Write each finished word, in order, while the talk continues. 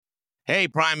Hey,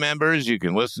 Prime members, you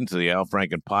can listen to the Al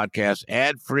Franken podcast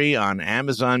ad-free on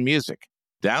Amazon Music.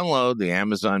 Download the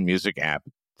Amazon Music app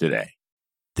today.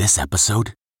 This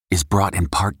episode is brought in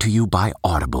part to you by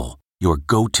Audible, your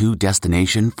go-to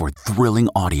destination for thrilling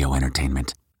audio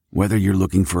entertainment. Whether you're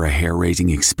looking for a hair-raising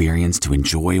experience to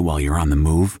enjoy while you're on the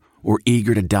move or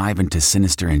eager to dive into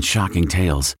sinister and shocking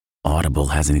tales, Audible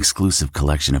has an exclusive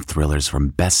collection of thrillers from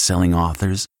best-selling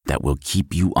authors that will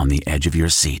keep you on the edge of your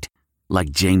seat.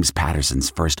 Like James Patterson's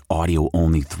first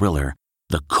audio-only thriller,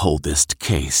 The Coldest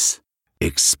Case.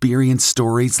 Experience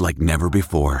stories like never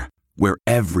before, where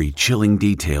every chilling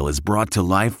detail is brought to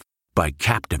life by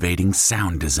captivating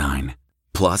sound design.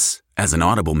 Plus, as an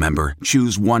Audible member,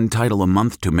 choose one title a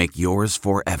month to make yours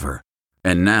forever.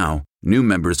 And now, new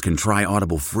members can try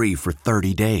Audible free for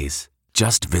 30 days.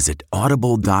 Just visit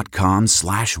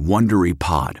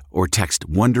audible.com/WonderyPod or text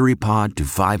WonderyPod to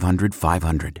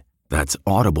 500-500. That's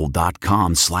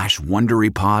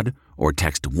audible.com/WonderyPod or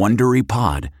text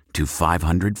WonderyPod to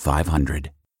 500-500.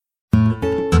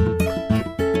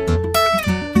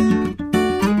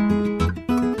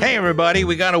 Hey, everybody,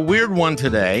 we got a weird one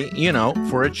today,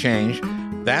 for a change.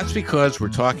 That's because we're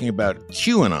talking about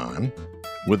QAnon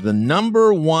with the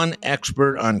number one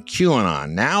expert on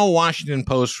QAnon, now Washington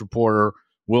Post reporter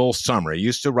Will Sommer. He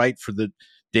used to write for the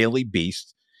Daily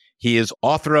Beast. He is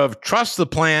author of Trust the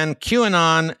Plan,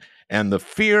 QAnon, and the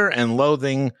Fear and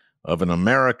Loathing of an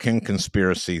American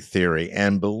Conspiracy Theory.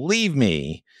 And believe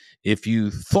me, if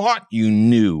you thought you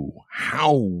knew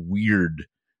how weird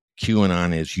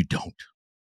QAnon is, you don't.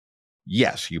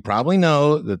 Yes, you probably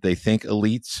know that they think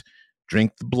elites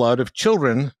drink the blood of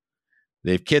children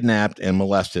they've kidnapped and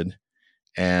molested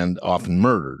and often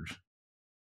murdered.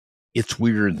 It's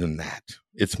weirder than that.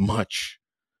 It's much,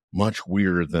 much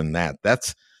weirder than that.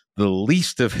 That's the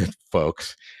least of it,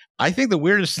 folks. I think the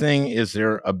weirdest thing is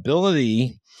their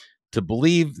ability to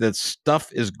believe that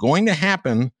stuff is going to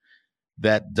happen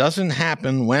that doesn't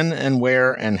happen when and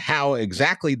where and how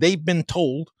exactly they've been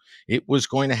told it was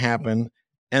going to happen,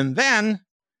 and then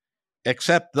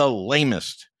accept the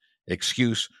lamest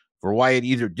excuse for why it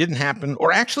either didn't happen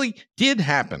or actually did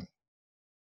happen.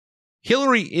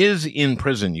 Hillary is in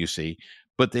prison, you see,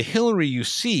 but the Hillary you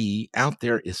see out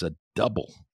there is a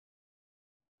double.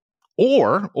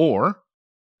 Or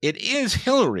it is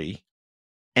Hillary,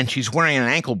 and she's wearing an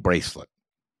ankle bracelet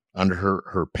under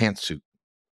her pantsuit.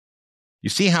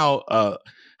 You see how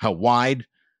wide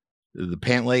the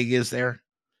pant leg is there?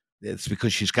 It's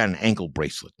because she's got an ankle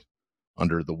bracelet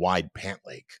under the wide pant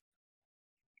leg.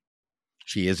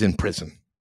 She is in prison,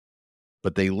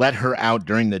 but they let her out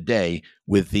during the day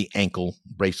with the ankle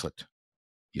bracelet,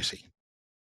 you see.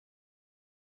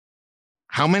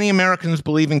 How many Americans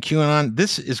believe in QAnon?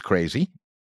 This is crazy.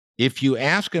 If you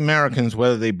ask Americans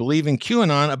whether they believe in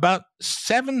QAnon, about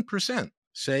 7%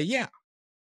 say yeah.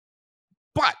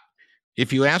 But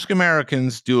if you ask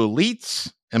Americans, do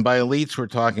elites, and by elites we're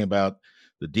talking about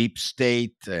the deep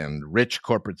state and rich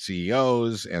corporate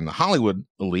CEOs and the Hollywood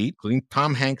elite, including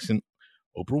Tom Hanks and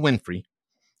Oprah Winfrey,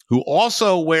 who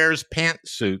also wears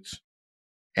pantsuits,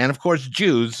 and of course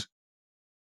Jews,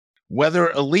 whether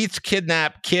elites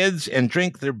kidnap kids and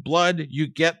drink their blood, you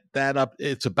get that up.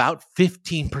 It's about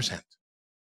 15%.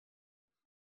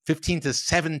 15 to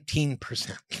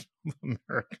 17% of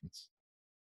Americans.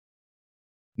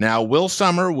 Now, Will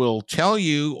Sommer will tell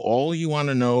you all you want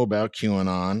to know about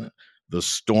QAnon. The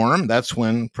storm, that's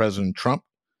when President Trump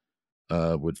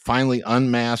would finally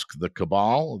unmask the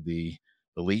cabal, the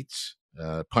elites,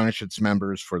 punish its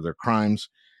members for their crimes,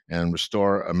 and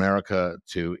restore America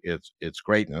to its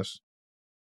greatness.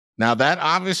 Now, that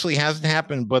obviously hasn't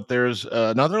happened, but there's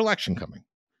another election coming.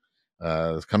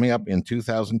 It's coming up in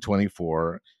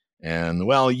 2024. And,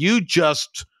 well, you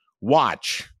just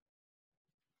watch.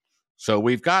 So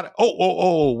we've got,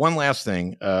 one last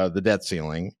thing, the debt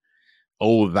ceiling.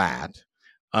 That.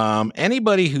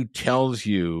 Anybody who tells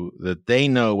you that they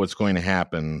know what's going to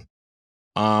happen,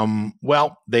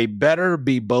 they better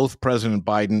be both President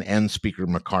Biden and Speaker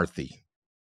McCarthy.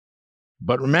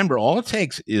 But remember, all it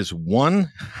takes is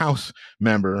one House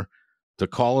member to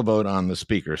call a vote on the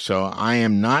Speaker. So I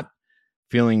am not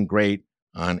feeling great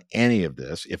on any of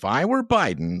this. If I were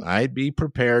Biden, I'd be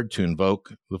prepared to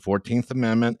invoke the 14th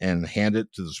Amendment and hand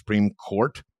it to the Supreme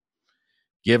Court.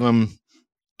 Give them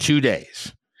 2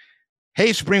 days.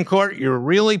 Hey, Supreme Court, you're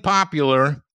really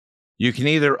popular. You can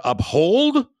either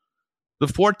uphold the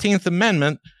 14th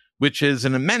Amendment, which is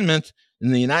an amendment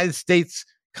in the United States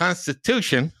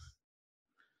Constitution,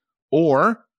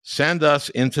 or send us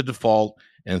into default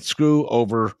and screw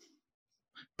over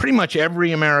pretty much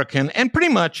every American and pretty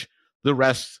much the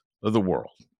rest of the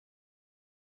world.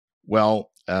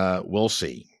 Well, We'll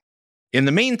see. In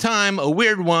the meantime, a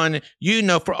weird one, one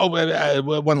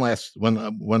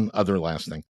other last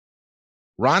thing.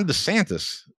 Ron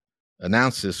DeSantis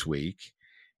announced this week,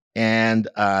 and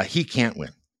he can't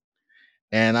win.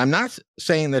 And I'm not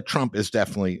saying that Trump is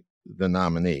definitely the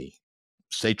nominee.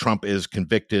 Say Trump is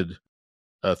convicted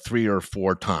 3 or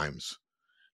 4 times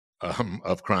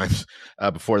of crimes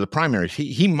before the primaries.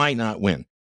 He might not win,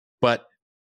 but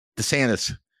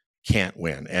DeSantis can't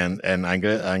win, and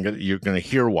you're gonna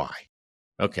hear why.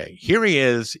 Okay, here he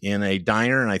is in a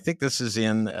diner, and I think this is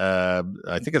in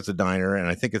I think it's a diner, and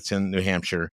I think it's in New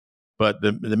Hampshire. But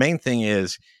the main thing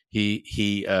is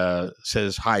he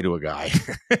says hi to a guy,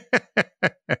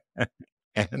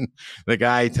 and the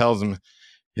guy tells him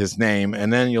his name,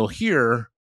 and then you'll hear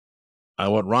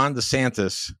what Ron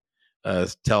DeSantis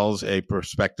tells a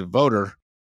prospective voter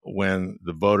when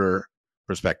the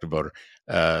prospective voter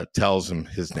tells him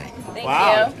his name.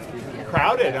 Thank you.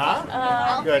 Crowded,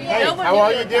 huh? Good. Hey, how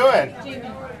are you doing?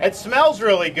 It smells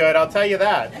really good, I'll tell you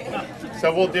that.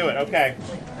 So we'll do it, okay.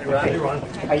 Hey, Ron.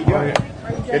 How you doing?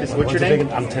 Good. What's your name?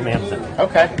 I'm Tim Hampton.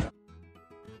 Okay.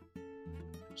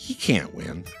 He can't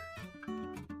win.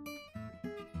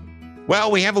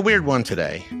 Well, we have a weird one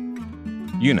today.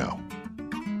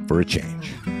 For a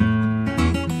change.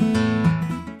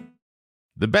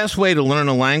 The best way to learn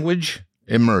a language?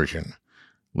 Immersion.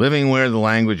 Living where the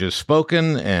language is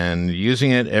spoken and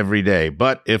using it every day.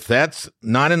 But if that's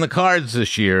not in the cards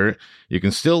this year, you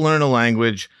can still learn a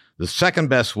language the second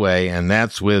best way, and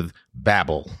that's with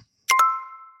Babbel.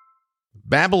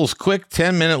 Babbel's quick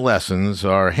 10-minute lessons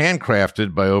are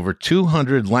handcrafted by over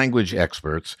 200 language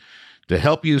experts to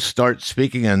help you start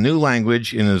speaking a new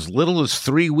language in as little as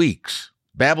 3 weeks.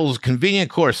 Babbel's convenient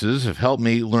courses have helped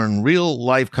me learn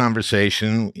real-life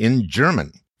conversation in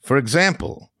German. For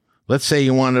example, let's say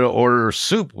you wanted to order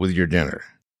soup with your dinner.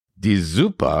 Die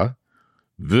Suppe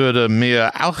würde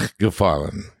mir auch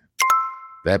gefallen.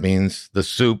 That means the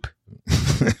soup.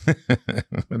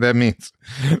 That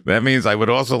means I would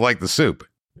also like the soup.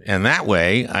 And that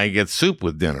way, I get soup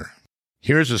with dinner.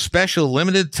 Here's a special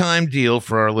limited time deal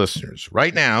for our listeners.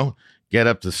 Right now, get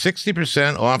up to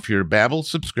 60% off your Babbel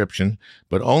subscription,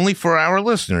 but only for our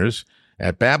listeners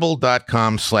at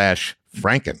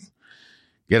babbel.com/Franken.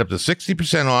 Get up to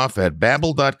 60% off at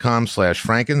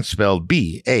babbel.com/Franken, spelled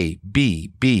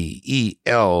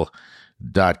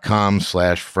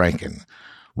BABBEL.com/Franken.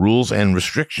 Rules and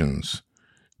restrictions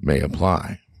may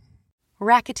apply.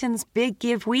 Rakuten's Big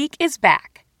Give Week is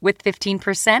back with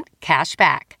 15% cash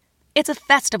back. It's a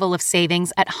festival of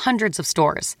savings at hundreds of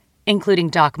stores, including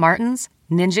Doc Martens,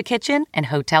 Ninja Kitchen, and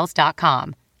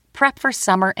Hotels.com. Prep for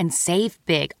summer and save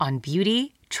big on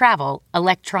beauty, travel,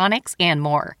 electronics, and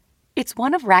more. It's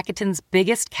one of Rakuten's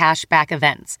biggest cashback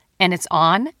events, and it's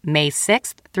on May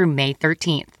 6th through May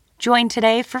 13th. Join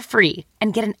today for free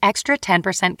and get an extra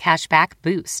 10% cashback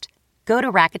boost. Go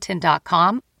to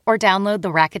Rakuten.com or download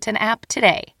the Rakuten app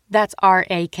today. That's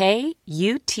RAKUTEN.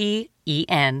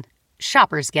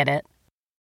 Shoppers get it.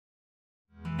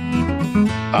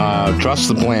 Trust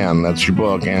the Plan. That's your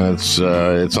book, and it's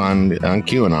on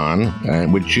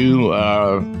QAnon, which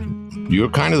you're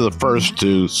kind of the first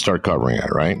to start covering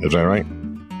it, right? Is that right?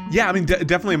 Yeah, I mean,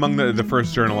 definitely among the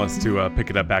first journalists to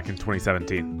pick it up back in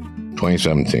 2017.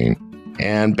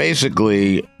 And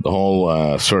basically, the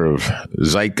whole sort of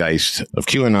zeitgeist of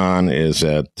QAnon is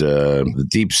that the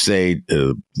deep state,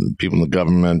 people in the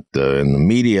government, in the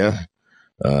media,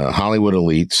 Hollywood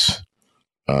elites,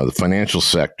 the financial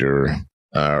sector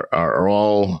are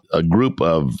all a group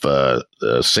of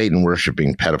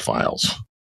Satan-worshipping pedophiles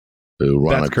who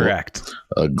run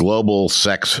a global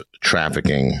sex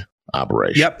trafficking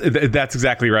operation. Yep, that's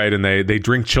exactly right. And they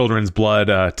drink children's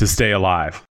blood to stay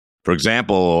alive. For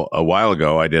example, a while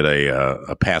ago, I did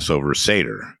a Passover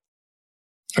Seder,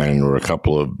 and there were a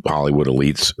couple of Hollywood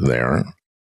elites there,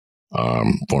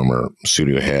 former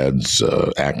studio heads,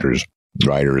 actors,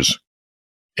 writers.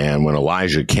 And when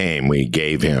Elijah came, we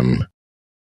gave him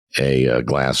a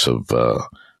glass of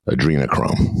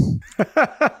adrenochrome.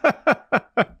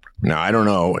 Now, I don't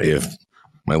know if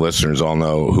my listeners all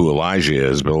know who Elijah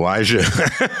is, but Elijah,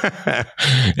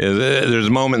 there's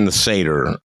a moment in the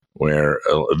Seder where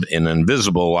an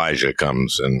invisible Elijah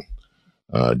comes and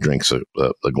drinks a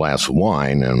glass of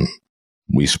wine, and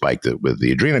we spiked it with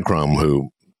the adrenochrome, who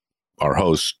our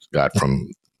host got from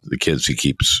the kids he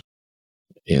keeps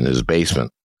in his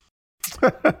basement.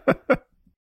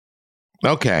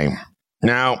 Okay.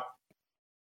 Now,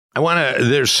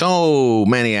 there's so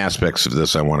many aspects of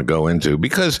this I want to go into,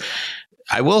 because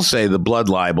I will say the blood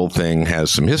libel thing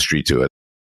has some history to it.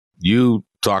 You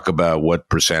talk about what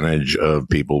percentage of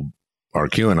people are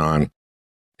QAnon.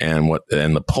 and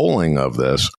the polling of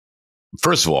this.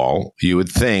 First of all, you would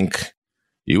think,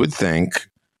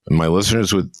 and my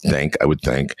listeners would think, I would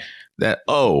think that,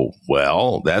 oh,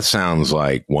 well, that sounds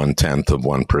like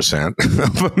 0.1%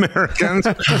 of Americans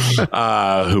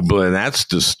who believe. That's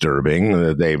disturbing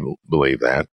that they believe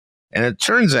that. And it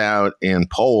turns out in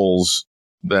polls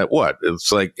that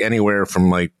it's like anywhere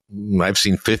from I've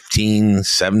seen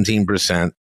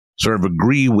 15-17% sort of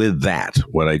agree with that,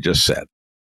 what I just said.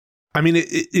 I mean,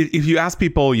 if you ask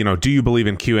people, do you believe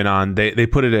in QAnon, they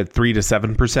put it at 3 to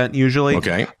 7% usually.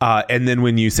 Okay. And then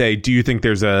when you say, do you think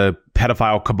there's a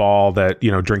pedophile cabal that,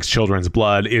 drinks children's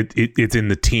blood, it's in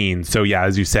the teens. So yeah,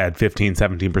 as you said,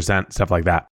 15-17%, stuff like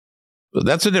that.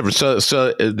 That's a difference.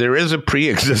 So there is a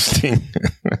pre-existing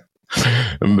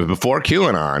before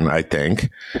QAnon, I think,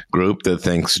 group that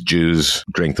thinks Jews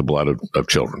drink the blood of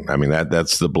children. I mean,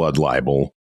 that's the blood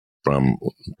libel from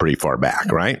pretty far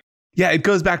back, right? Yeah, it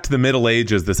goes back to the Middle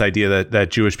Ages, this idea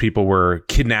that Jewish people were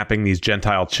kidnapping these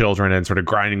Gentile children and sort of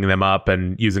grinding them up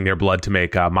and using their blood to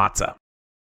make matzah.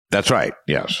 That's right,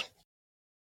 yes.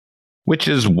 Which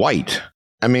is white.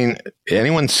 I mean,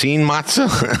 anyone seen matzah?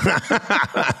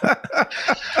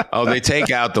 Oh, they take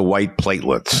out the white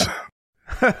platelets.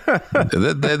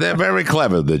 They're very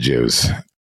clever, the Jews.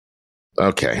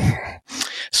 Okay.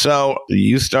 So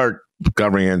you start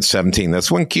covering it in 17. That's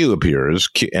when Q appears.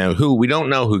 Who we don't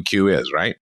know who Q is,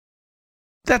 right?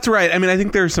 That's right. I mean, I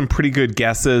think there's some pretty good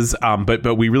guesses,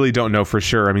 but we really don't know for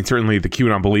sure. I mean, certainly the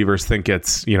QAnon believers think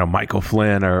it's, Michael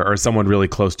Flynn or someone really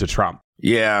close to Trump.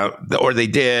 Yeah, or they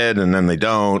did, and then they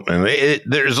don't. And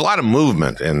there's a lot of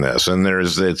movement in this, and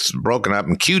it's broken up,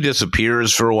 and Q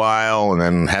disappears for a while, and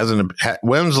then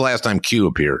when was the last time Q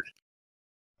appeared?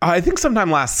 I think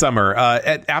sometime last summer,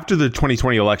 after the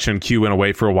 2020 election, Q went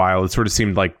away for a while. It sort of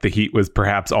seemed like the heat was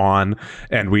perhaps on,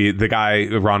 and the guy,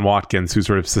 Ron Watkins, who's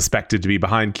sort of suspected to be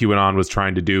behind QAnon, was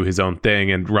trying to do his own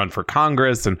thing and run for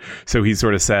Congress. And so he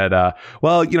sort of said,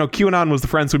 QAnon was the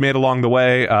friends we made along the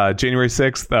way. January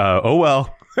 6th, oh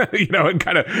well. And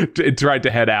kind of tried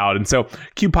to head out. And so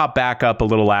Q popped back up a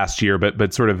little last year,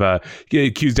 but sort of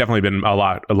Q's definitely been a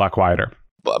lot quieter.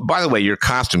 By the way, your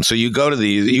costume. So you go to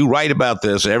these, you write about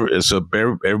this. So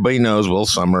everybody knows Will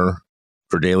Sommer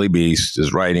for Daily Beast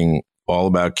is writing all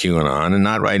about QAnon and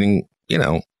not writing,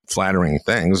 flattering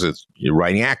things. You're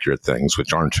writing accurate things,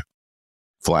 which aren't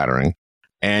flattering.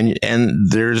 And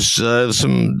there's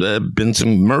been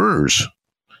some murders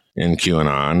in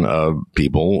QAnon of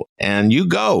people. And you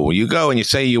go and you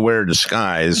say you wear a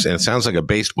disguise, and it sounds like a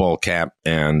baseball cap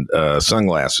and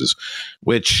sunglasses,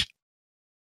 which...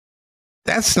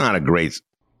 That's not a great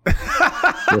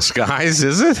disguise,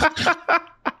 is it?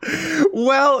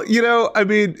 Well, I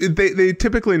mean, they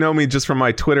typically know me just from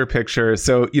my Twitter picture.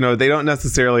 So, they don't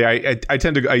necessarily,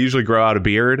 I usually grow out a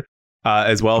beard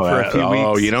as well for a few weeks.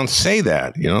 Oh, you don't say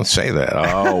that.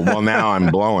 Oh, well, now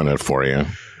I'm blowing it for you.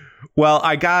 Well,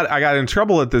 I got in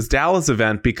trouble at this Dallas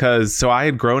event because I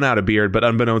had grown out a beard, but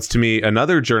unbeknownst to me,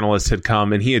 another journalist had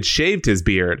come and he had shaved his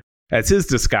beard as his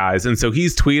disguise. And so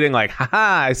he's tweeting like,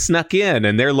 haha, I snuck in,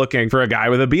 and they're looking for a guy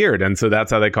with a beard. And so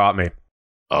that's how they caught me.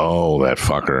 Oh, that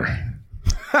fucker.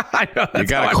 I know, you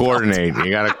got to coordinate.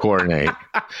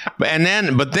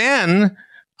 But then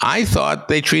I thought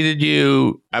they treated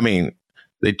you, I mean,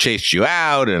 they chased you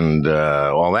out and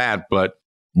all that, but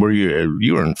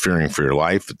you weren't fearing for your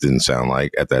life, it didn't sound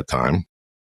like at that time.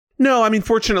 No, I mean,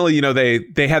 fortunately,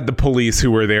 they had the police who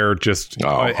were there just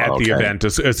at the event to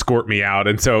escort me out.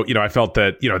 And so, I felt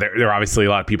that, there were obviously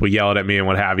a lot of people yelling at me and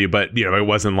what have you. But, it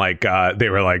wasn't like they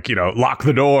were like, lock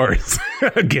the doors,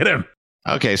 get him.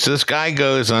 Okay, so this guy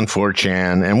goes on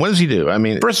 4chan. And what does he do? I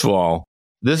mean, first of all,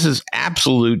 this is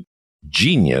absolute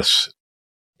genius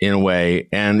in a way.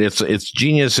 And it's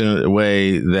genius in a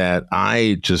way that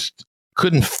I just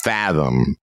couldn't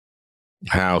fathom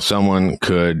how someone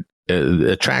could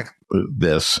attract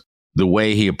this the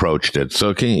way he approached it.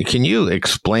 So can you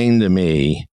explain to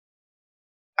me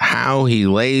how he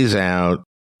lays out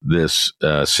this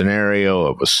scenario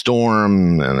of a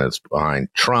storm, and it's behind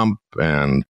Trump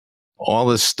and all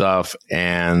this stuff,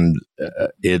 and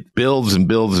it builds and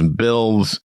builds and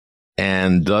builds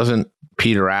and doesn't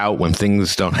peter out when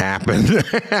things don't happen.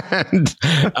 And,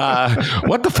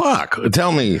 what the fuck?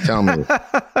 Tell me.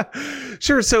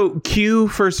 Sure. So Q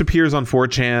first appears on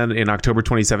 4chan in October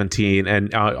 2017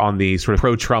 and on the sort of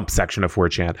pro-Trump section of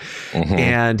 4chan. Mm-hmm.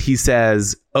 And he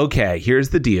says, okay, here's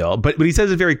the deal. But he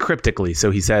says it very cryptically. So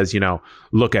he says,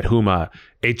 look at Huma,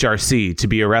 HRC to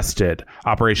be arrested,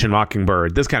 Operation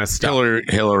Mockingbird, this kind of stuff.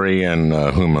 Hillary and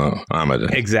Huma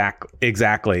Ahmed.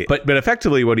 Exactly. But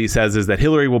effectively what he says is that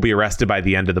Hillary will be arrested by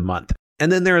the end of the month.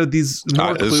 And then there are these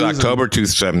more clues. It's October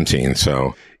 2017,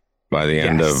 so by the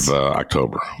end of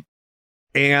October.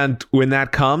 And when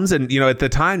that comes, and, at the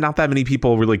time, not that many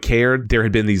people really cared. There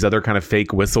had been these other kind of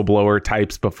fake whistleblower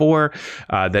types before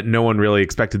that no one really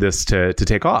expected this to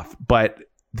take off. But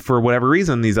for whatever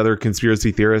reason, these other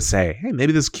conspiracy theorists say, hey,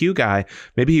 maybe this Q guy,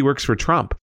 maybe he works for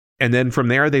Trump. And then from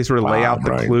there, they sort of lay out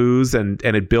the clues and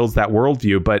it builds that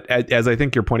worldview. But as I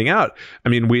think you're pointing out, I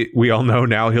mean, we all know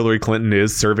now Hillary Clinton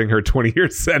is serving her 20-year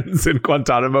sentence in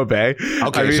Guantanamo Bay.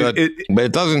 Okay, but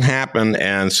it doesn't happen.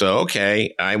 And so,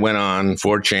 okay, I went on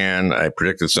 4chan. I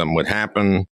predicted something would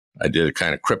happen. I did it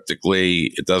kind of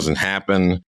cryptically. It doesn't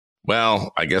happen.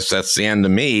 Well, I guess that's the end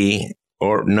of me.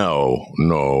 Or no.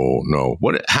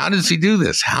 What? How does he do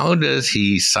this? How does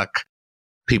he suck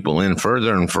people in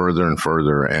further and further and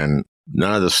further, and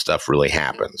none of this stuff really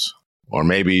happens? Or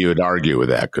maybe you would argue with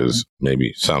that because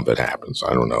maybe some of it happens.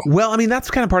 I don't know. Well, I mean, that's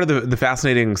kind of part of the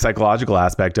fascinating psychological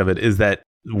aspect of it is that,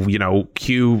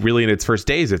 Q really in its first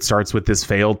days, it starts with this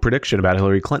failed prediction about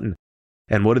Hillary Clinton.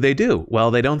 And what do?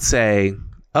 Well, they don't say,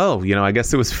 oh, I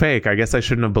guess it was fake. I guess I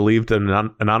shouldn't have believed an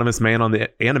anonymous man on the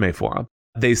anime forum.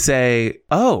 They say,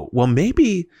 oh, well,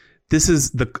 maybe this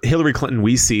is the Hillary Clinton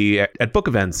we see at book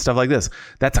events, stuff like this.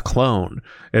 That's a clone.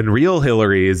 And real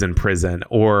Hillary is in prison.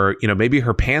 Or, maybe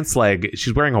her pants leg,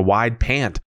 she's wearing a wide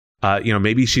pant.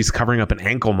 Maybe she's covering up an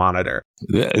ankle monitor.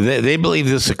 They believe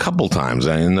this a couple times.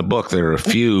 In the book, there are a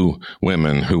few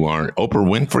women who aren't. Oprah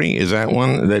Winfrey, is that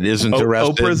one that isn't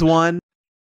arrested? Oprah's one?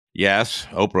 Yes,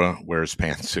 Oprah wears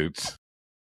pantsuits.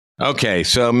 Okay,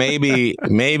 so maybe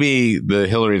the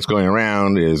Hillary that's going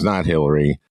around is not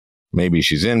Hillary. Maybe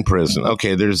she's in prison.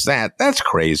 Okay, there's that. That's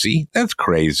crazy.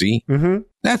 Mm-hmm.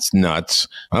 That's nuts.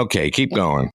 Okay, keep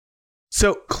going.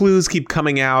 So clues keep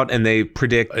coming out, and they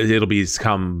predict it'll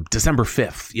become December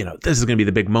 5th. This is going to be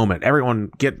the big moment. Everyone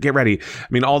get ready. I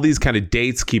mean, all these kind of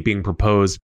dates keep being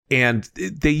proposed. And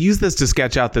they use this to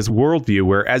sketch out this worldview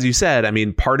where, as you said, I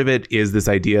mean, part of it is this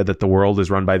idea that the world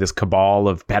is run by this cabal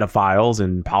of pedophiles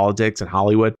in politics and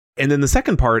Hollywood. And then the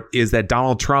second part is that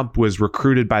Donald Trump was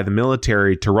recruited by the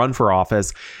military to run for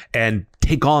office and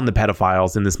take on the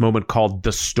pedophiles in this moment called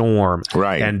the storm.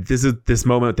 Right. And this is this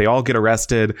moment they all get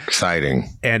arrested. Exciting.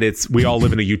 And we all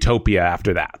live in a utopia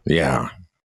after that. Yeah.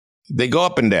 They go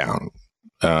up and down.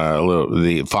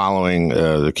 The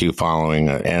Q following.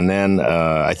 And then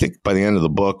I think by the end of the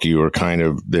book, you were kind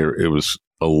of there. It was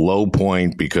a low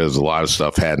point because a lot of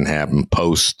stuff hadn't happened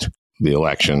post the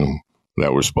election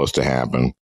that was supposed to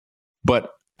happen.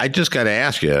 But I just got to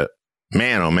ask you,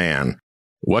 man, oh man,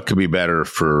 what could be better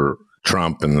for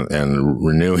Trump and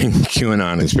renewing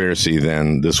QAnon conspiracy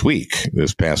than this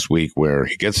past week, where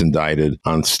he gets indicted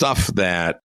on stuff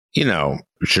that,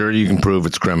 sure, you can prove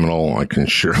it's criminal.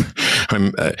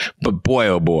 But boy,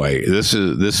 oh boy,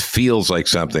 this feels like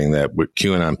something that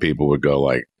QAnon people would go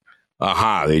like,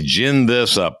 aha, they ginned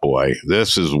this up, boy.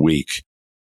 This is weak.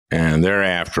 And they're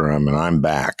after him, and I'm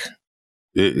back.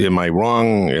 Am I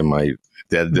wrong?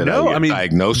 Did I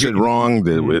diagnose it wrong?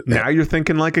 Now you're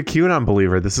thinking like a QAnon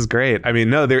believer. This is great. I mean,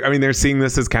 no, they're seeing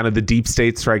this as kind of the deep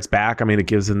state strikes back. I mean, it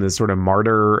gives him this sort of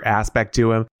martyr aspect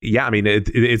to him. Yeah, I mean,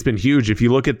 it's been huge. If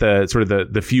you look at the sort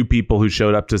of the few people who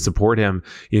showed up to support him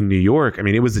in New York, I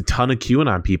mean, it was a ton of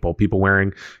QAnon people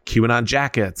wearing QAnon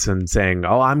jackets and saying,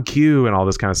 "Oh, I'm Q," and all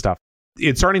this kind of stuff.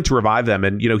 It's starting to revive them.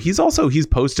 And, he's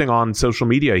posting on social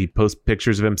media. He posts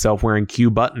pictures of himself wearing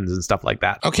Q buttons and stuff like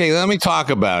that. Okay, let me talk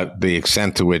about the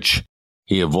extent to which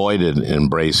he avoided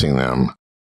embracing them.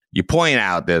 You point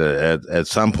out that at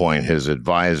some point his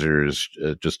advisors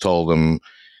just told him,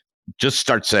 just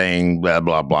start saying blah,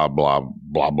 blah, blah, blah,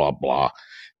 blah, blah, blah.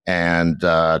 And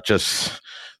just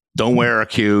don't wear a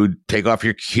Q, take off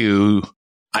your Q.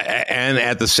 And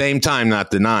at the same time,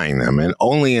 not denying them, and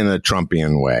only in a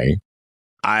Trumpian way.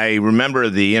 I remember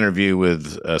the interview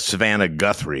with Savannah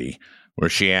Guthrie, where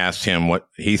she asked him what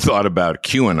he thought about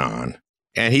QAnon.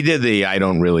 And he did I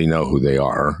don't really know who they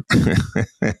are,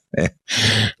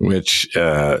 which,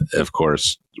 of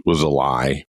course, was a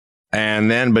lie.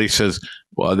 But he says,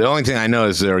 well, the only thing I know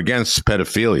is they're against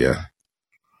pedophilia.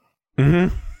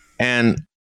 Mm-hmm. And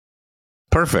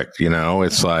perfect,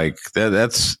 it's like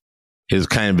that's his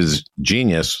kind of his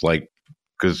genius, like,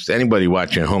 because anybody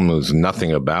watching at home knows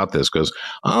nothing about this goes,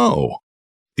 oh,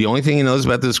 the only thing he knows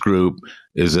about this group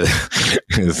is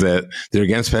that they're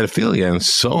against pedophilia, and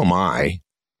so am I.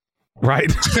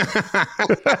 Right.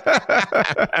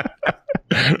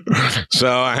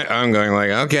 So I'm going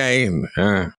like, okay,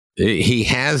 he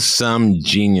has some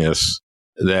genius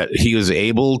that he was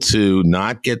able to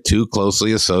not get too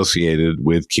closely associated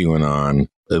with QAnon,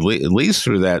 at least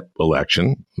through that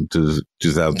election, to the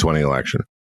 2020 election.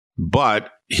 But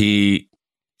he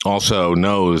also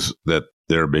knows that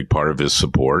they're a big part of his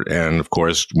support. And of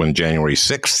course, when January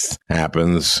 6th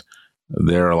happens,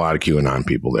 there are a lot of QAnon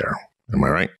people there. Am I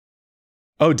right?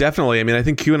 Oh, definitely. I mean, I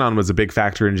think QAnon was a big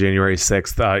factor in January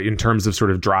 6th in terms of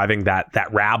sort of driving that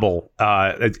rabble.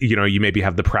 You maybe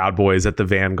have the Proud Boys at the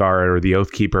vanguard or the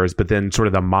Oath Keepers, but then sort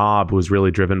of the mob was really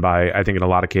driven by, I think in a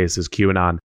lot of cases,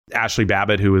 QAnon. Ashley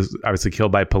Babbitt, who was obviously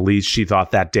killed by police, she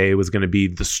thought that day was going to be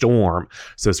the storm.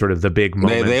 So sort of the big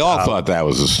moment. They all thought that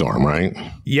was the storm, right?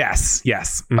 Yes.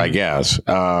 Mm-hmm. I guess.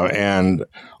 And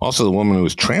also the woman who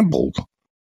was trampled.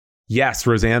 Yes,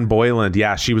 Roseanne Boyland.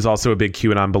 Yeah, she was also a big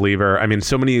QAnon believer. I mean,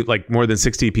 so many, like more than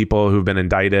 60 people who've been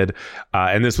indicted.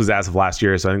 And this was as of last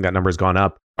year. So I think that number's gone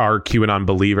up. Are QAnon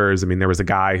believers. I mean, there was a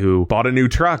guy who bought a new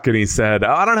truck and he said,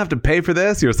 I don't have to pay for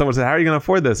this. Someone said, how are you going to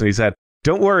afford this? And he said,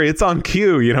 don't worry, it's on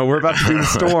cue. We're about to do the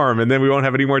storm and then we won't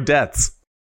have any more debts.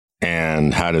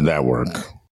 And how did that work?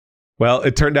 Well,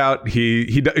 it turned out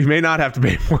he may not have to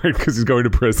pay for it because he's going to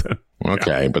prison.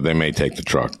 Okay, but they may take the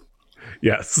truck.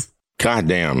 Yes. God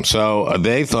damn. So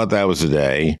they thought that was the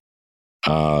day,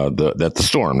 that the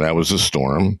storm, that was the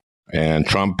storm. And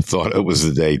Trump thought it was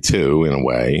the day too, in a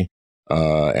way.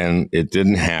 And it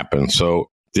didn't happen.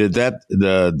 So did that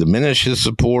diminish his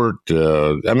support?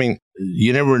 I mean,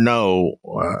 you never know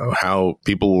how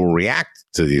people will react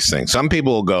to these things. Some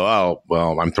people will go, oh,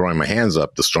 well, I'm throwing my hands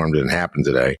up. The storm didn't happen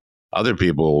today. Other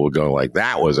people will go like,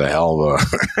 that was a hell of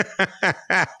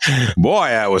a boy,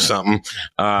 that was something.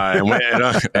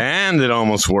 And it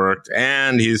almost worked.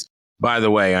 And he's, by the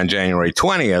way, on January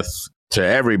 20th, to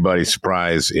everybody's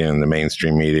surprise in the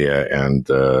mainstream media and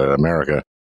America,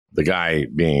 the guy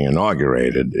being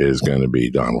inaugurated is going to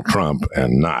be Donald Trump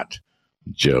and not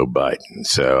Joe Biden.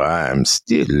 So I'm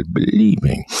still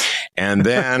believing. And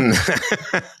then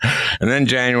and then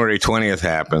January 20th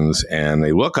happens and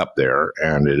they look up there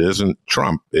and it isn't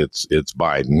Trump, it's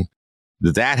Biden.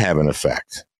 Did that have an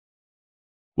effect?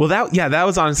 Well, that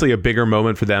was honestly a bigger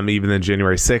moment for them even than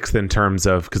January 6th in terms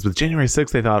of, because with January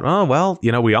 6th, they thought, oh, well,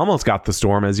 we almost got the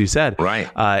storm, as you said. Right.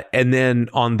 And then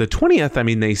on the 20th, I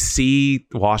mean, they see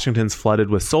Washington's flooded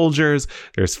with soldiers.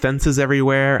 There's fences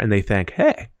everywhere. And they think,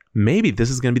 hey, maybe this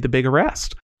is going to be the big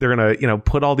arrest. They're going to,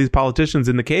 put all these politicians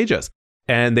in the cages.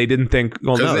 And they didn't think,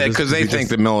 well, no. Because they think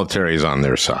the military is on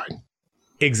their side.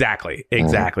 Exactly.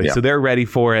 Yeah. So they're ready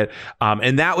for it.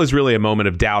 And that was really a moment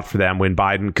of doubt for them when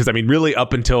Biden, because I mean, really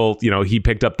up until, he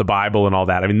picked up the Bible and all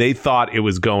that. I mean, they thought it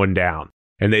was going down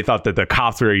and they thought that the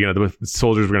cops were, the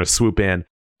soldiers were going to swoop in.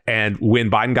 And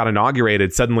when Biden got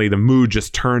inaugurated, suddenly the mood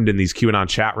just turned in these QAnon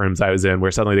chat rooms I was in,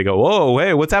 where suddenly they go, whoa,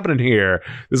 hey, what's happening here?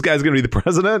 This guy's going to be the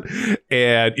president.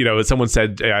 And, someone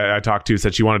said, I talked to,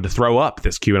 said she wanted to throw up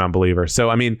this QAnon believer.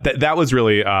 So, I mean, that was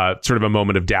really sort of a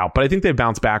moment of doubt. But I think they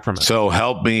bounced back from it. So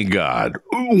help me God.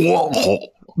 Was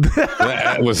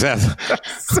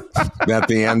that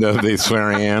the end of the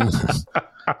swearing in?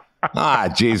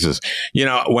 Jesus.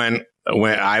 When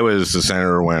I was the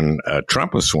senator when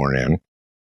Trump was sworn in,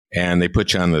 and they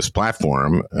put you on this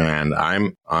platform, and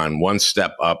I'm on one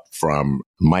step up from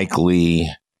Mike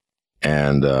Lee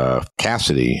and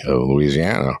Cassidy of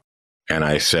Louisiana. And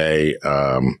I say,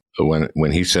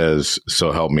 when he says,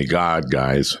 so help me God,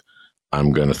 guys,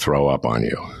 I'm going to throw up on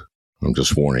you. I'm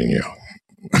just warning you.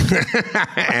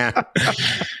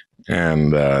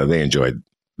 and they enjoyed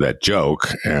that joke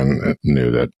and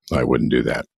knew that I wouldn't do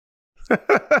that.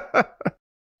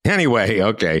 Anyway,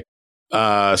 okay.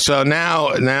 So now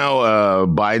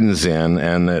Biden's in,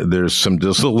 and there's some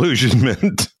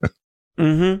disillusionment.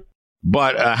 Mm-hmm.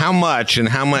 But how much, and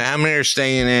how many are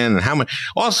staying in, and how much?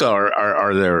 Also,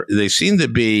 are there? They seem to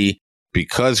be,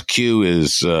 because Q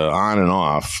is on and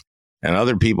off, and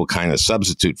other people kind of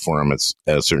substitute for him at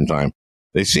a certain time.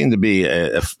 They seem to be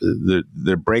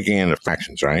they're breaking into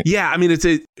factions, right? Yeah, I mean,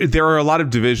 there are a lot of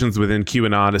divisions within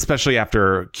QAnon, especially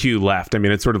after Q left. I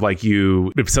mean, it's sort of like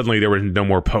if suddenly there was no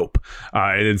more Pope,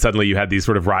 and then suddenly you had these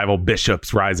sort of rival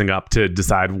bishops rising up to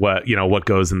decide what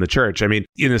goes in the church. I mean,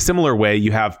 in a similar way,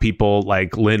 you have people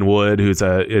like Lynn Wood, who's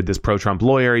this pro-Trump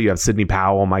lawyer. You have Sidney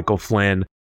Powell, Michael Flynn.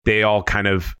 They all kind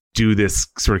of do this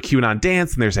sort of QAnon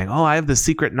dance, and they're saying, oh, I have the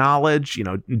secret knowledge,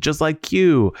 just like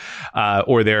Q.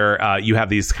 Or you have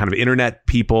these kind of internet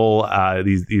people,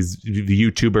 these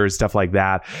YouTubers, stuff like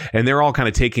that. And they're all kind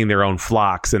of taking their own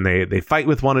flocks, and they fight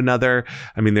with one another.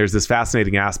 I mean, there's this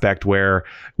fascinating aspect where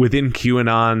within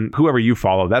QAnon, whoever you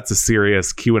follow, that's a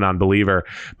serious QAnon believer.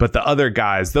 But the other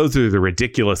guys, those are the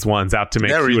ridiculous ones out to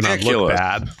make QAnon look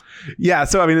bad. Yeah,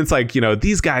 so I mean, it's like,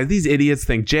 these guys, these idiots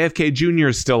think JFK Jr.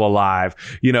 is still alive,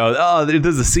 this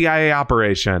is a CIA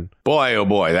operation. Boy, oh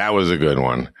boy, that was a good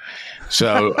one.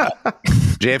 So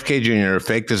JFK Jr.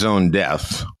 faked his own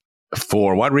death.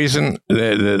 For what reason?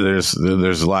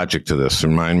 There's logic to this.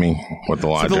 Remind me what the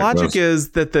logic was. So the logic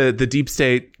is that the deep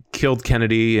state killed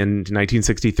Kennedy in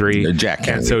 1963. Jack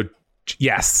Kennedy. And so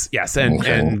yes.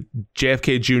 And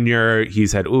JFK Jr., he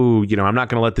said, I'm not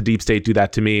going to let the deep state do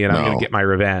that to me, and I'm going to get my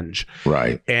revenge.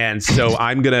 Right. And so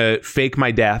I'm going to fake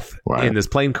my death in this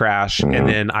plane crash and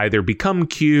then either become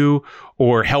Q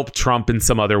or help Trump in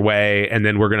some other way. And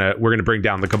then we're going to bring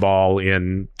down the cabal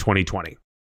in 2020.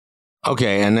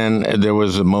 Okay. And then there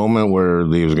was a moment where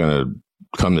he was going to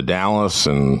come to Dallas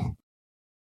and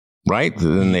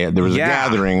then there was a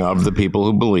gathering of the people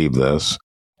who believe this.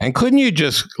 And couldn't you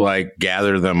just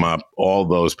gather them up, all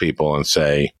those people, and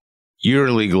say,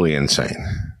 you're legally insane?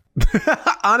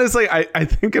 Honestly, I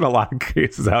think in a lot of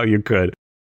cases how you could.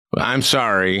 I'm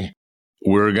sorry.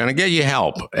 We're going to get you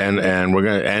help. And we're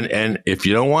going to, and if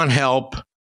you don't want help,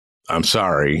 I'm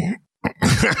sorry.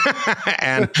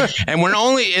 and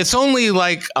it's only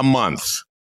like a month.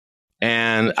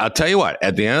 And I'll tell you what,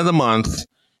 at the end of the month,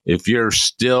 if you're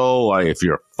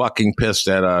fucking pissed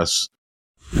at us,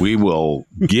 we will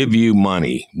give you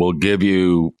money. We'll give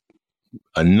you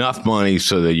enough money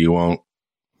so that you won't,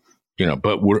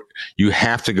 but you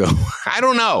have to go. I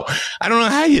don't know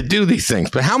how you do these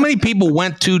things, but how many people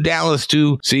went to Dallas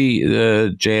to see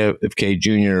the JFK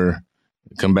Jr.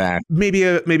 come back? Maybe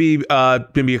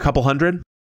a couple hundred.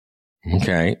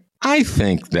 Okay. I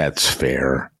think that's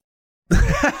fair.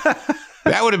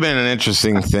 That would have been an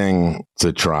interesting thing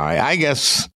to try. I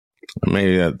guess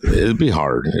maybe it'd be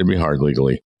hard. It'd be hard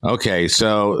legally. Okay,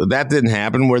 so that didn't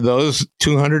happen. Were those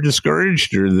 200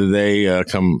 discouraged, or did they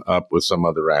come up with some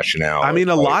other rationale? I mean,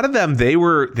 a lot of them, they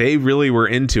really were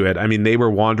into it. I mean, they were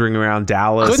wandering around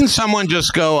Dallas. Couldn't someone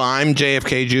just go, I'm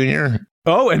JFK Jr.?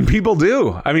 Oh, and people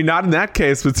do. I mean, not in that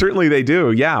case, but certainly they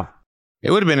do. Yeah. It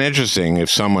would have been interesting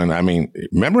if someone,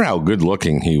 remember how good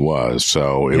looking he was.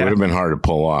 So it would have been hard to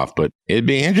pull off, but it'd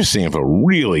be interesting if a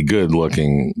really good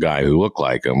looking guy who looked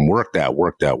like him worked out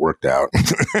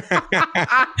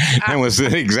and was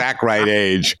the exact right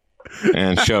age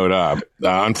and showed up.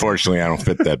 Unfortunately, I don't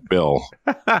fit that bill,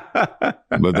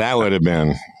 but that would have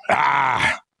been,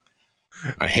 I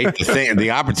hate to think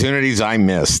the opportunities I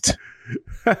missed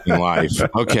in life.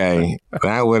 Okay.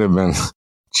 That would have been,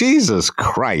 Jesus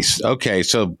Christ. Okay,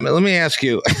 so let me ask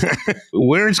you,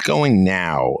 where it's going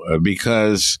now?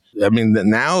 Because,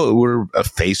 now we're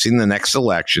facing the next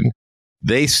election.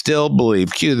 They still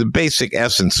believe Q, the basic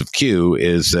essence of Q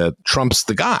is that Trump's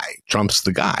the guy. Trump's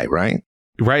the guy, right?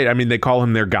 Right. I mean, they call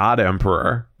him their God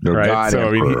Emperor. Their right? God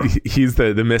Emperor. He's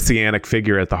the messianic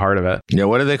figure at the heart of it. Yeah,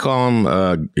 what do they call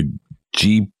him?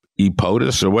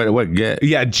 Geotus or what?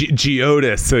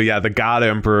 Geotus. So the God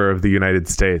Emperor of the United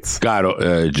States.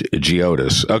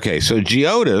 Geotus. Okay, so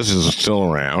Geotus is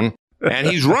still around, and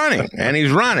he's running,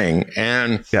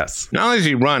 and yes, not only is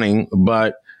he running,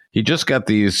 but he just got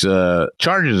these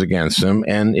charges against him.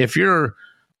 And if you're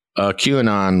a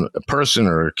QAnon person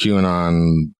or a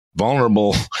QAnon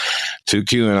vulnerable to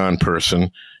QAnon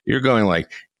person, you're going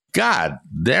like, God,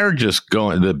 they're just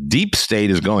going. The deep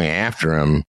state is going after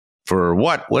him. For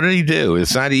what? What did he do?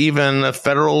 It's not even a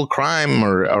federal crime,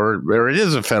 or it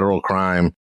is a federal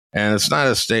crime, and it's not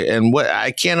a state. And what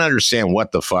I can't understand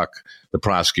what the fuck the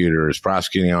prosecutor is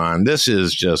prosecuting on. This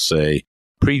is just a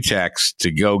pretext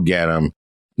to go get him.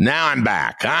 Now I'm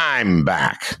back.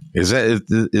 Is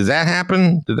that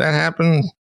happen? Did that happen?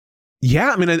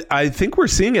 Yeah, I think we're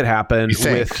seeing it happen. You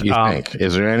think?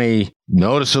 Is there any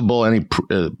noticeable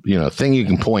thing you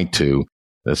can point to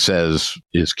that says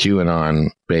his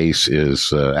QAnon base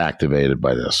is activated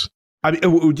by this?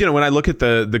 When I look at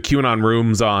the QAnon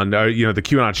rooms on, the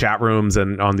QAnon chat rooms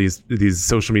and on these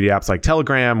social media apps like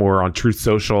Telegram or on Truth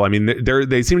Social,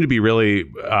 they seem to be really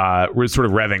sort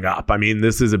of revving up.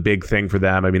 This is a big thing for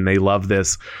them. They love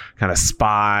this kind of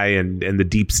spy and the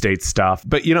deep state stuff.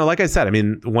 But, like I said,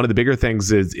 one of the bigger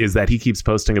things is that he keeps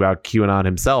posting about QAnon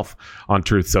himself on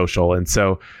Truth Social. And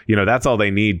so, that's all they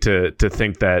need to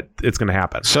think that it's going to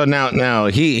happen. So now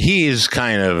he is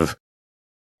kind of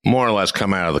more or less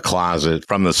come out of the closet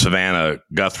from the Savannah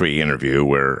Guthrie interview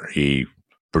where he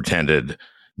pretended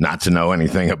not to know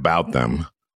anything about them.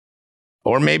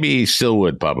 Or maybe he still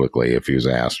would publicly if he was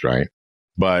asked, right?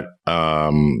 But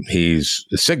he's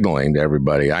signaling to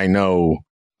everybody, I know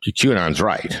QAnon's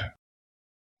right.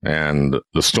 And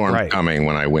the storm's coming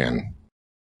when I win.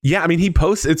 Yeah, he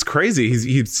posts. It's crazy.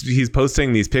 He's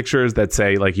posting these pictures that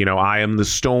say I am the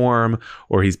storm,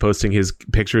 or he's posting his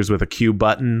pictures with a Q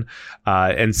button,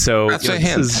 and so that's a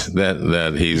hint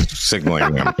that he's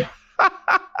signaling them.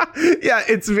 Yeah,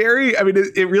 it's very, I mean,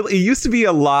 it used to be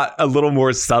a little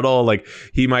more subtle. Like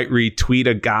he might retweet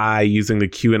a guy using the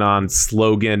QAnon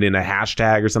slogan in a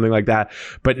hashtag or something like that.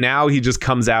 But now he just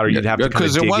comes out, or you'd have to kind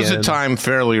of dig in. Because there was a time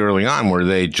fairly early on where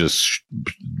they just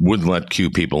wouldn't let Q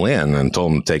people in and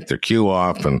told them to take their Q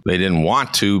off. And they didn't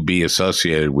want to be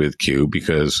associated with Q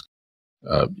because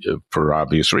for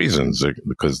obvious reasons,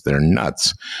 because they're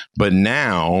nuts. But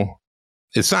now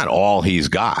it's not all he's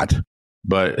got,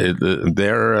 but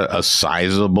they're a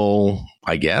sizable,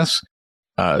 I guess.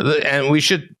 And we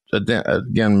should,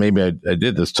 again, maybe I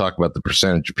did this, talk about the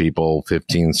percentage of people,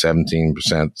 15,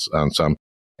 17% on some.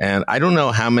 And I don't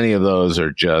know how many of those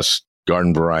are just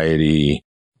garden variety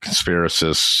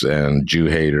conspiracists and Jew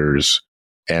haters,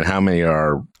 and how many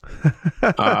are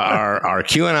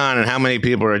QAnon, and how many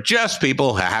people are just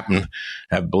people who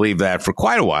have believed that for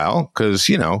quite a while because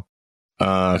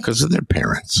of their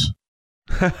parents.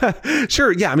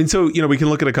 Sure. Yeah. I mean, so, we can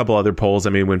look at a couple other polls.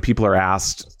 I mean, when people are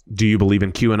asked, do you believe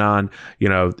in QAnon?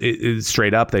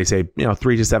 Straight up, they say,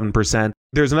 3 to 7%.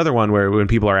 There's another one where when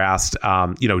people are asked,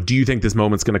 do you think this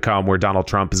moment's going to come where Donald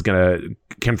Trump is going to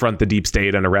confront the deep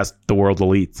state and arrest the world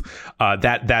elites?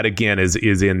 That again is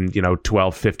in,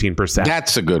 12, 15%.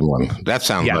 That's a good one. That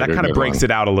sounds like that kind of breaks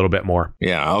it out a little bit more.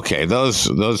 Yeah. Okay. Those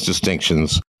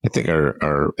distinctions, I think,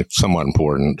 are somewhat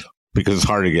important because it's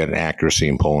hard to get accuracy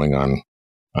in polling on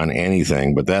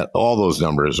anything, but all those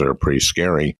numbers are pretty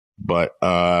scary. But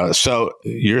so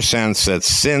your sense that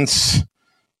since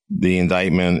the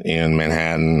indictment in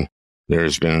Manhattan,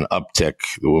 there's been an uptick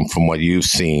from what you've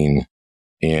seen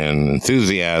in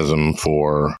enthusiasm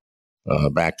for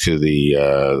back to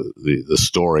the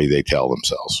story they tell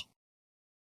themselves.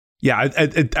 Yeah, I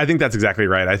think that's exactly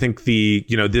right. I think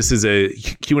this is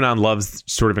QAnon loves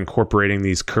sort of incorporating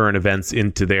these current events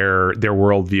into their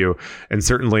worldview, and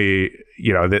certainly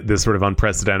this sort of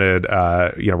unprecedented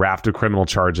raft of criminal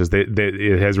charges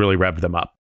it has really revved them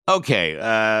up. Okay,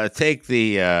 take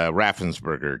the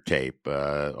Raffensperger tape.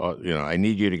 I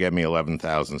need you to get me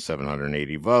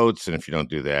 11,780 votes, and if you don't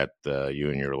do that,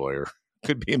 you and your lawyer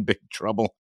could be in big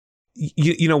trouble.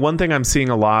 One thing I'm seeing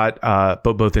a lot,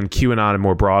 but both in QAnon and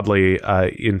more broadly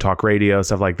in talk radio,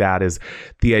 stuff like that, is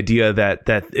the idea that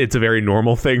it's a very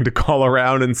normal thing to call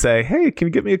around and say, hey, can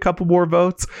you get me a couple more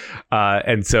votes?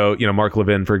 And so, Mark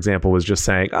Levin, for example, was just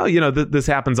saying, oh, this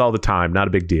happens all the time. Not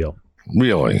a big deal.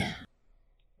 Really?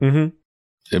 Mm-hmm.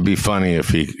 It'd be funny if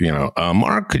he,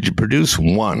 Mark, could you produce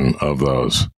one of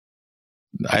those?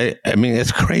 I mean,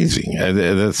 it's crazy.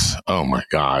 That's, oh my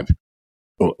God.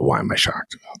 Why am I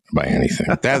shocked by anything?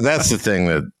 That's the thing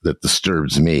that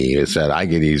disturbs me, is that I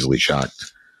get easily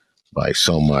shocked by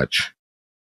so much.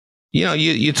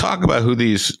 You talk about who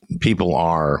these people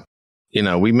are.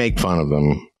 We make fun of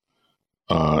them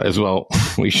as well.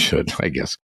 We should, I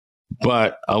guess.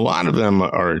 But a lot of them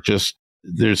are just,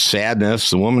 there's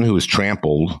sadness. The woman who was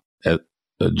trampled at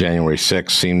January 6th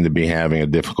seemed to be having a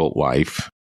difficult life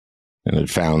and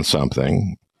had found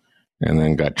something and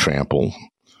then got trampled.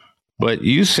 But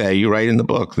you write in the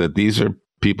book that these are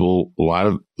people, a lot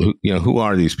of, who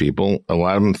are these people? A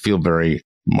lot of them feel very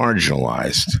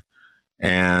marginalized.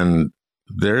 And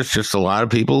there's just a lot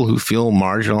of people who feel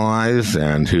marginalized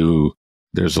and who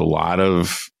there's a lot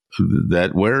of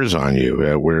that wears on you.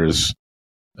 Whereas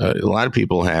a lot of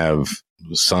people have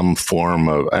some form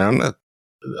of, I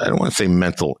don't want to say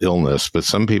mental illness, but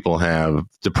some people have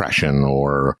depression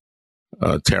or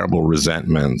terrible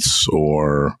resentments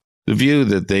or the view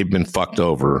that they've been fucked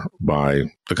over by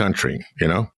the country,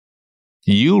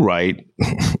 You write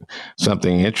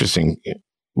something interesting,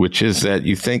 which is that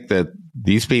you think that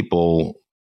these people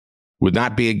would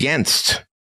not be against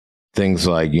things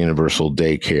like universal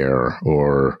daycare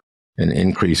or an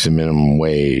increase in minimum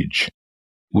wage.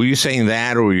 Were you saying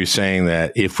that, or were you saying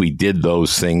that if we did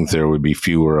those things, there would be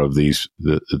fewer of this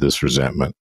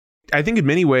resentment? I think in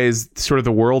many ways, sort of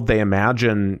the world they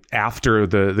imagine after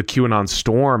the QAnon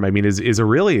storm, I mean, is a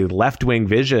really left-wing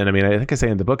vision. I mean, I think I say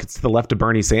in the book, it's to the left of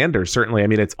Bernie Sanders, certainly. I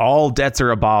mean, it's all debts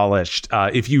are abolished.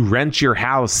 If you rent your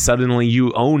house, suddenly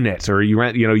you own it, or you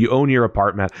rent, you own your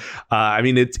apartment. I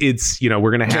mean, it's we're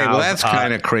going to have... Okay, well, that's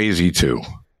kind of crazy, too.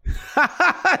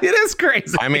 It is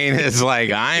crazy. I mean, it's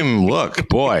like, I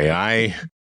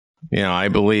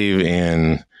believe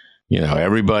in,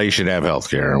 everybody should have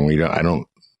healthcare, and I don't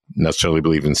necessarily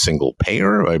believe in single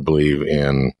payer. I believe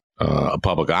in a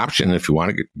public option. If you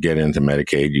want to get into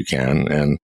Medicaid, you can.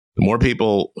 And the more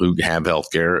people who have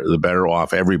healthcare, the better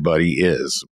off everybody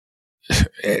is.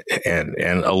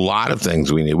 And a lot of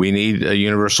things we need. We need a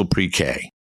universal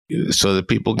pre-K so that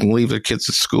people can leave their kids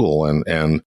at school,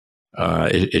 and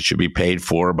it should be paid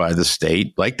for by the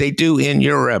state like they do in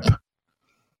Europe.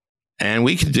 And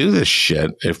we could do this shit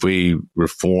if we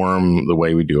reform the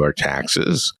way we do our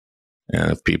taxes,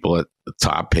 and if people at the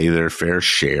top pay their fair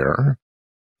share,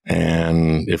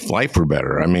 and if life were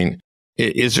better. I mean,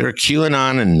 is there a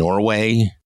QAnon in Norway?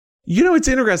 You know, it's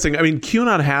interesting. I mean,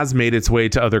 QAnon has made its way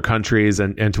to other countries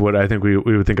and to what I think we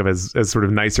would think of as sort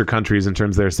of nicer countries in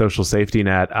terms of their social safety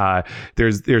net.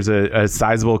 There's a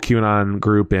sizable QAnon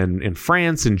group in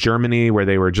France and Germany where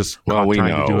they were just trying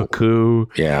to do a coup.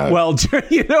 Yeah. Well,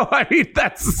 you know, I mean,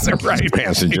 that's right.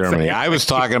 France and Germany. I was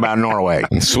talking about Norway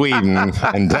and Sweden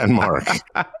and Denmark.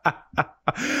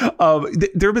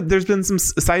 There's been some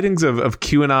sightings of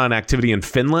QAnon activity in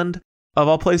Finland, of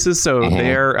all places. So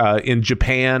they're in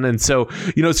Japan. And so,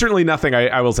 you know, certainly nothing,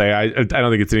 I will say, I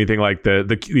don't think it's anything like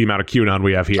the amount of QAnon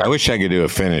we have here. I wish I could do a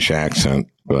Finnish accent,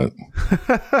 but...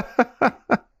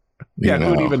 yeah,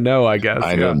 who would even know, I guess.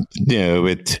 I don't know,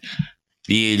 but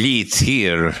the elites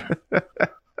here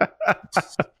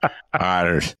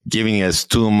are giving us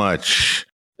too much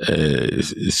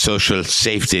social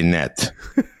safety net.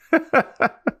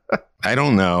 I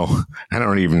don't know. I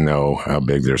don't even know how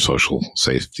big their social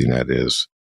safety net is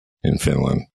in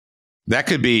Finland. That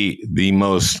could be the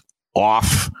most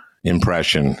off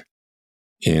impression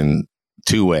in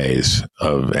two ways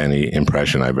of any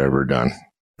impression I've ever done.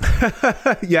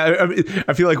 Yeah,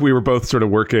 I feel like we were both sort of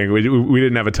working. We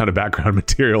didn't have a ton of background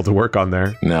material to work on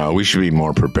there. No, we should be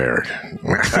more prepared.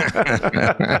 We're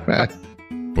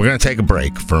going to take a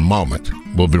break for a moment.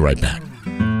 We'll be right back.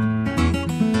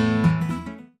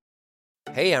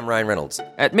 Hey, I'm Ryan Reynolds.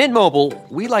 At Mint Mobile,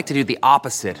 we like to do the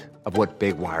opposite of what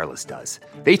Big Wireless does.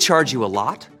 They charge you a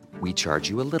lot, we charge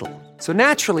you a little. So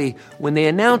naturally, when they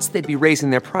announced they'd be raising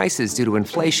their prices due to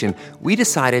inflation, we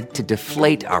decided to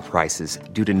deflate our prices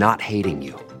due to not hating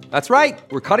you. That's right.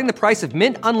 We're cutting the price of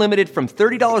Mint Unlimited from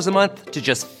 $30 a month to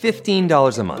just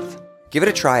 $15 a month. Give it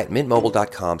a try at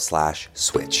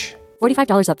mintmobile.com/switch.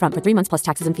 $45 up front for 3 months plus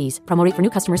taxes and fees. Promo rate for new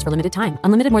customers for limited time.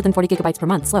 Unlimited more than 40 gigabytes per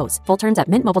month. Slows full terms at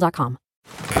mintmobile.com.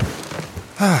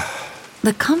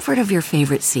 The comfort of your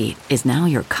favorite seat is now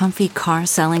your comfy car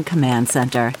selling command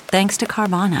center, thanks to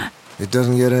Carvana. It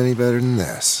doesn't get any better than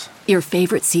this. Your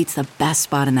favorite seat's the best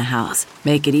spot in the house.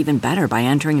 Make it even better by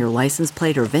entering your license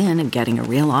plate or VIN and getting a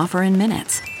real offer in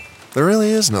minutes. There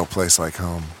really is no place like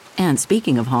home. And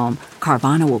speaking of home,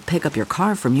 Carvana will pick up your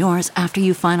car from yours after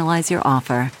you finalize your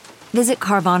offer. Visit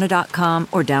Carvana.com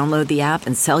or download the app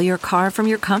and sell your car from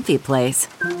your comfy place.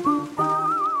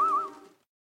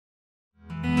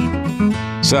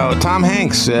 So Tom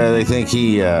Hanks, they think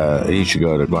he should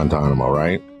go to Guantanamo,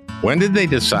 right? When did they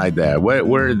decide that?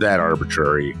 Where did that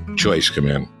arbitrary choice come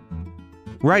in?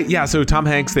 Right, yeah. So Tom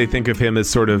Hanks, they think of him as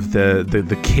sort of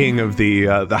the king of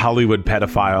the Hollywood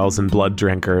pedophiles and blood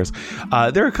drinkers.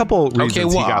 There are a couple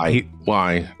reasons. Okay,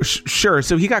 why? Sure.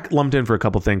 So he got lumped in for a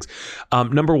couple things.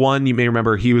 Number one, you may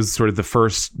remember he was sort of the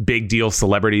first big deal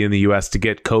celebrity in the U.S. to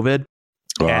get COVID.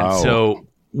 Wow. And so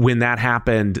when that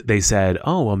happened, they said,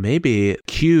 oh, well, maybe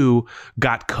Q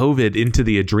got COVID into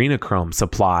the adrenochrome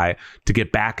supply to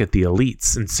get back at the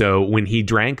elites. And so when he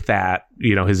drank that,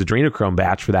 you know, his adrenochrome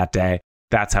batch for that day,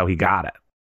 that's how he got it.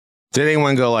 Did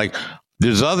anyone go like,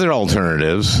 there's other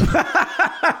alternatives?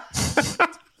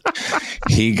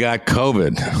 He got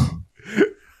COVID.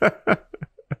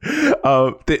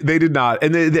 They did not.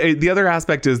 And the other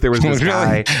aspect is there was this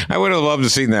guy. I would have loved to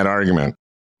seen that argument.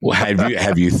 Well,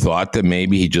 have you thought that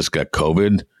maybe he just got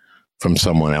COVID from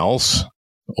someone else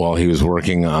while he was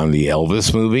working on the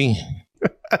Elvis movie?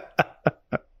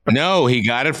 No, he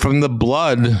got it from the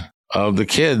blood of the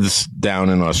kids down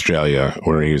in Australia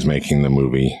where he was making the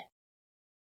movie.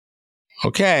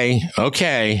 Okay.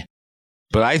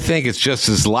 But I think it's just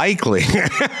as likely.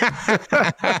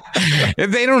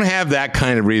 If they don't have that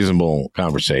kind of reasonable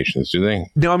conversations, do they?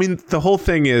 No, I mean, the whole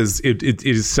thing is it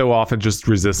is so often just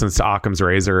resistance to Occam's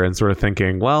razor and sort of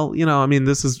thinking, well, you know, I mean,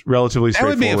 this is relatively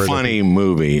straightforward. That would be a funny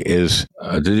movie is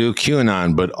to do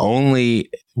QAnon, but only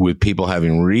with people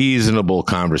having reasonable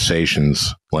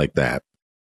conversations like that.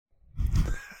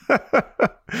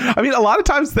 I mean, a lot of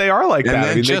times they are like that. And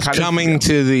then just coming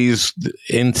to these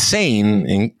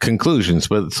insane conclusions,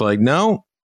 but it's like, no,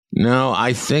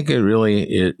 I think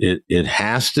it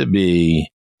has to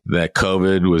be that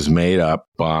COVID was made up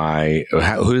by,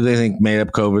 who do they think made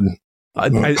up COVID? I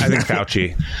think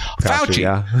Fauci. Fauci.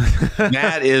 Yeah.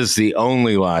 That is the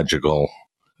only logical.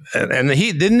 And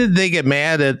didn't they get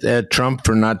mad at Trump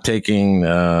for not taking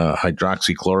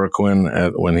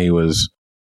hydroxychloroquine when he was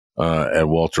at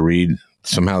Walter Reed?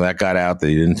 Somehow that got out that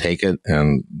he didn't take it,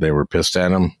 and they were pissed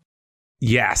at him.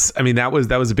 Yes, I mean that was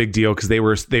a big deal because they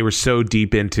were so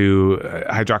deep into that was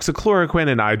a big deal because they were so deep into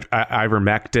hydroxychloroquine and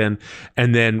ivermectin,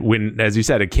 and then when, as you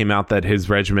said, it came out that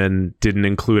his regimen didn't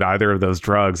include either of those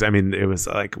drugs. I mean, it was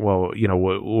like, well,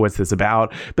 what's this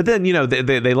about? But then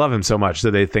they love him so much, so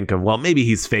they think of, well, maybe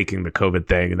he's faking the COVID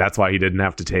thing, and that's why he didn't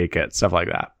have to take it, stuff like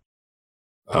that.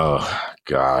 Oh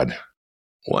God.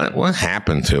 What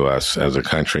happened to us as a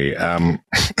country?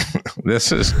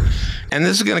 This is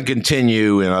going to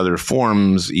continue in other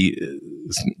forms,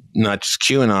 not just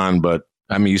QAnon, but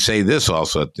I mean, you say this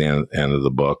also at the end of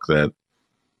the book, that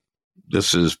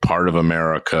this is part of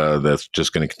America that's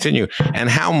just going to continue. And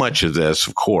how much of this,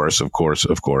 of course,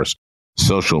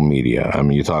 social media. I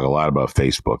mean, you talk a lot about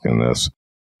Facebook in this,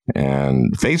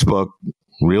 and Facebook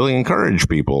really encouraged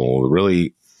people,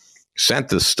 really sent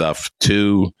this stuff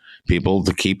to people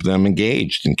to keep them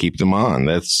engaged and keep them on.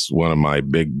 That's one of my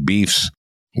big beefs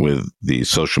with the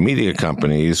social media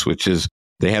companies, which is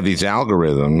they have these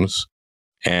algorithms,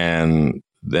 and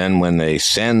then when they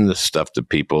send the stuff to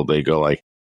people, they go like,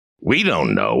 we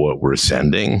don't know what we're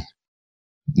sending.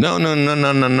 No.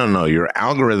 Your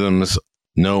algorithms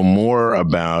know more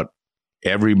about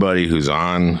everybody who's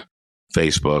on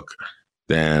Facebook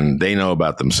than they know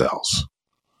about themselves.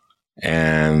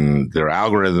 And their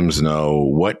algorithms know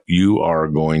what you are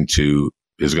is going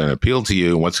to appeal to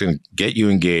you, what's going to get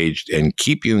you engaged and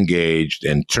keep you engaged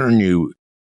and turn you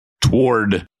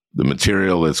toward the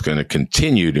material that's going to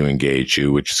continue to engage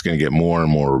you, which is going to get more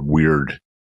and more weird,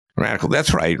 radical.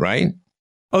 That's right?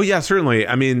 Oh, yeah, certainly.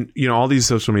 I mean, all these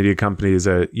social media companies,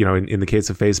 in the case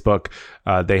of Facebook,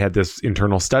 they had this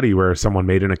internal study where someone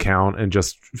made an account and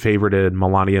just favorited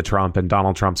Melania Trump and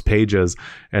Donald Trump's pages.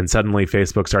 And suddenly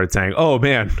Facebook started saying, oh,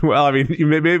 man, well, I mean,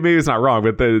 maybe it's not wrong,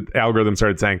 but the algorithm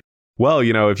started saying, well,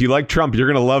 if you like Trump, you're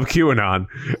going to love QAnon.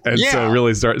 And so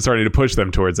really starting to push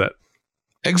them towards it.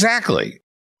 Exactly.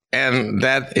 And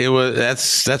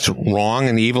that's wrong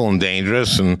and evil and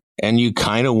dangerous. And you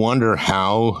kind of wonder,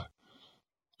 how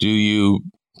do you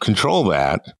control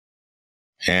that?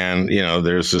 And,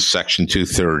 there's this Section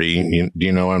 230. Do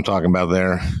you know what I'm talking about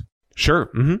there? Sure.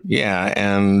 Mm-hmm. Yeah.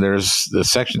 And there's the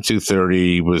Section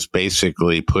 230 was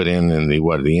basically put in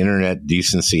the Internet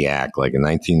Decency Act, like in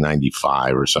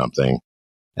 1995 or something.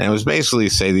 And it was basically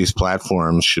say these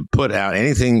platforms should put out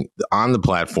anything on the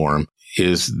platform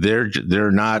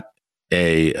they're not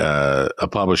a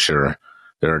publisher.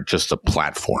 They're just a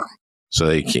platform.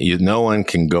 So no one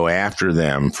can go after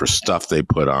them for stuff they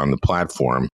put on the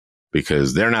platform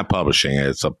because they're not publishing it.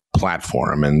 It's a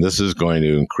platform. And this is going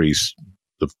to increase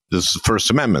this is First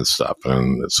Amendment stuff.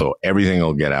 And so everything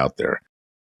will get out there.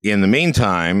 In the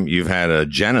meantime, you've had a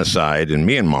genocide in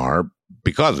Myanmar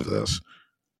because of this.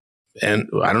 And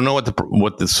I don't know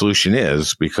what the solution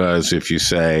is, because if you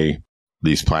say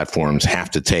these platforms have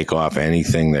to take off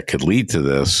anything that could lead to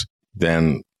this,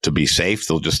 then to be safe,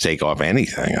 they'll just take off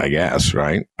anything, I guess,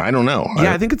 right? I don't know.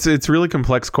 Yeah, I think it's a really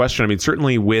complex question. I mean,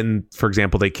 certainly when, for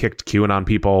example, they kicked QAnon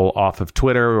people off of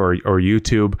Twitter or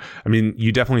YouTube, I mean,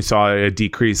 you definitely saw a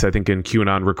decrease, I think, in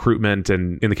QAnon recruitment,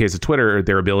 and in the case of Twitter,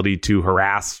 their ability to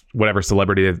harass whatever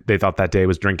celebrity they thought that day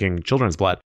was drinking children's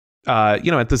blood. At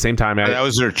the same time, that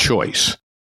was their choice.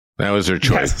 Yes.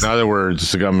 In other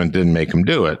words, the government didn't make them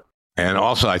do it. And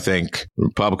also, I think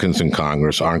Republicans in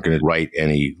Congress aren't going to write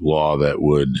any law that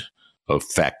would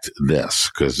affect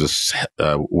this, because this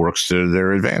works to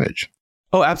their advantage.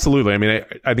 Oh, absolutely. I mean,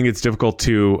 I think it's difficult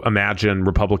to imagine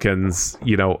Republicans,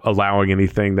 allowing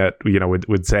anything that,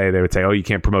 would say, they would say, oh, you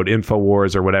can't promote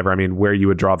InfoWars or whatever. I mean, where you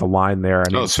would draw the line there.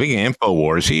 Speaking of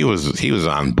InfoWars, he was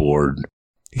on board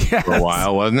for a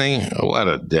while, wasn't he? What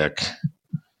a dick.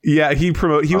 Yeah, he was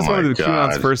one of the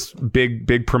QAnon's first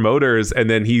big promoters, and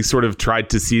then he sort of tried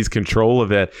to seize control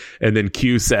of it, and then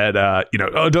Q said, oh,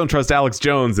 don't trust Alex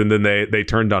Jones, and then they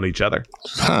turned on each other.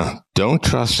 Don't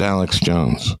trust Alex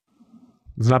Jones.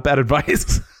 It's not bad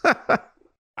advice.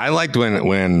 I liked when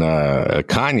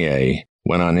Kanye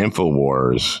went on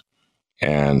InfoWars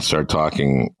and started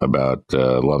talking about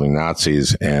loving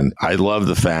Nazis, and I love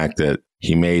the fact that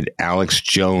he made Alex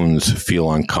Jones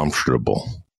feel uncomfortable.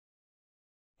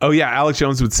 Oh, yeah. Alex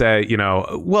Jones would say,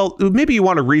 well, maybe you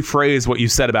want to rephrase what you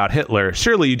said about Hitler.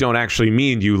 Surely you don't actually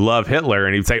mean you love Hitler.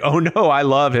 And he'd say, oh, no, I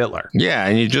love Hitler. Yeah.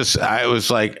 And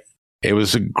it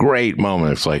was a great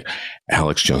moment. It's like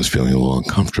Alex Jones feeling a little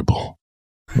uncomfortable.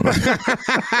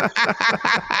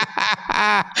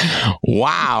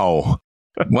 Wow.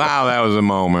 That was a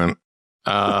moment.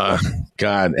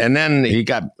 God. And then he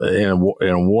got in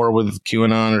a war with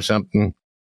QAnon or something.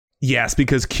 Yes,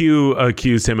 because Q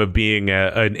accused him of being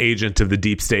an agent of the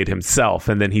deep state himself,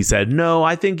 and then he said, "No,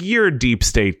 I think you're deep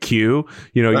state, Q.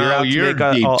 You know, you're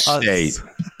deep state."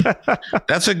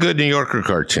 That's a good New Yorker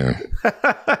cartoon.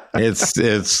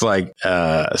 It's like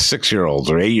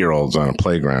 6-year-olds or 8-year-olds on a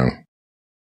playground.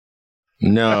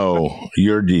 No,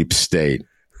 you're deep state.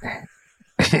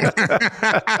 I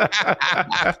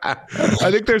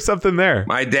think there's something there.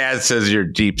 My dad says you're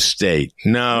deep state.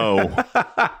 No.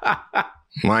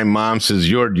 My mom says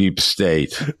you're deep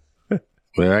state.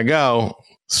 There I go.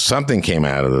 Something came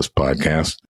out of this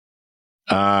podcast.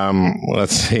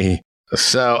 Let's see.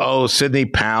 So, Sidney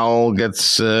Powell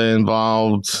gets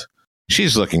involved.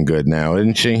 She's looking good now,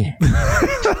 isn't she?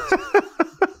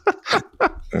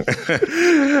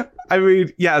 I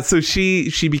mean, yeah, so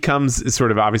she becomes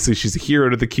sort of, obviously she's a hero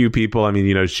to the Q people. I mean,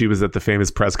 you know, she was at the famous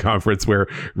press conference where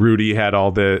Rudy had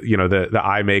all the, you know, the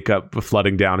eye makeup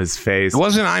flooding down his face. It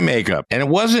wasn't eye makeup and it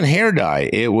wasn't hair dye.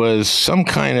 It was some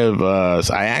kind of,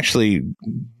 I actually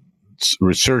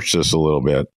researched this a little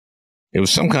bit. It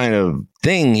was some kind of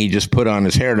thing he just put on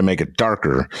his hair to make it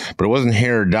darker, but it wasn't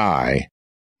hair dye.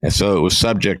 And so it was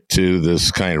subject to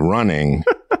this kind of running.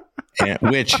 And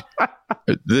which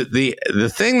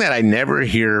the thing that I never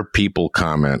hear people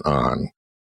comment on,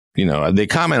 you know, they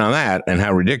comment on that and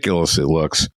how ridiculous it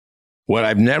looks. What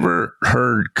I've never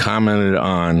heard commented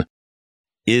on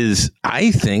is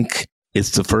I think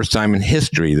it's the first time in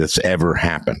history that's ever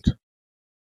happened.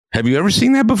 Have you ever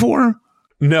seen that before?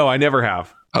 No, I never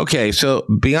have. Okay, so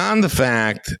beyond the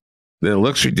fact that it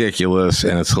looks ridiculous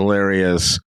and it's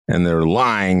hilarious and they're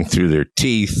lying through their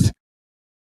teeth,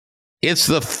 it's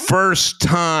the first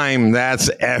time that's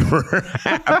ever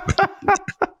happened.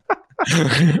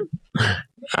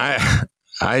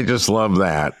 I just love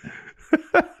that.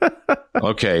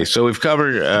 Okay, so we've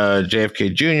covered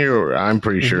JFK Jr. I'm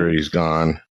pretty sure he's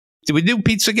gone. Did we do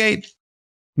Pizzagate?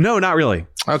 No, not really.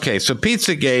 Okay, so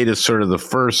Pizzagate is sort of the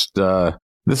first.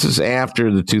 This is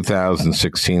after the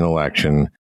 2016 election,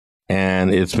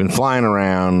 and it's been flying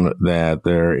around that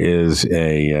there is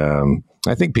a.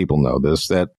 I think people know this,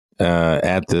 that.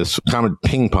 At this Comet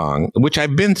Ping Pong, which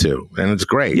I've been to, and it's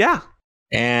great. Yeah.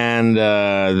 And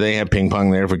they have ping pong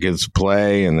there for kids to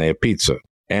play, and they have pizza.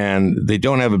 And they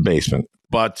don't have a basement.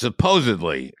 But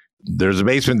supposedly, there's a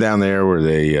basement down there where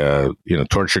they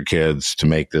torture kids to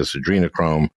make this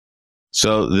adrenochrome.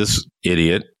 So this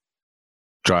idiot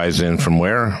drives in from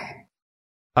where?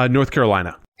 North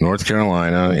Carolina. North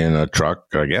Carolina in a truck,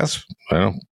 I guess.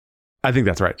 I think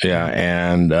that's right. Yeah,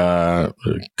 and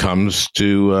comes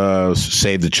to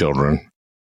save the children.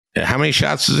 How many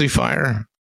shots does he fire?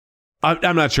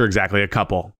 I'm not sure exactly. A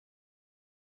couple.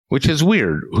 Which is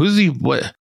weird.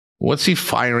 What's he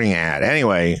firing at?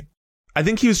 Anyway. I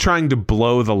think he was trying to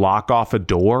blow the lock off a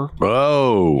door.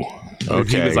 Oh,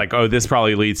 okay. He was like, this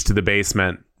probably leads to the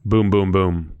basement. Boom, boom,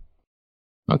 boom.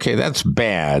 Okay, that's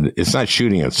bad. It's not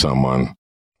shooting at someone.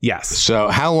 Yes. So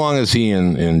how long is he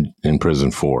in prison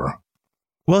for?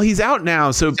 Well, he's out now,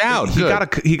 so he's out.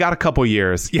 He got a couple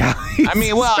years. Yeah.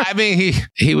 He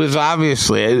was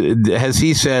obviously. Has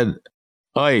he said,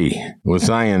 "Oi, was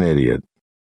I an idiot?"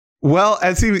 Well,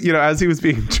 as he was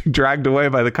being dragged away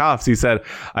by the cops, he said,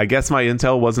 "I guess my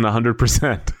intel wasn't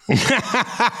 100%."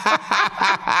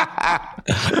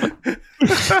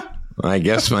 I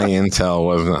guess my intel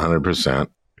wasn't 100%.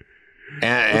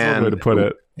 That's one way to put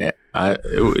it.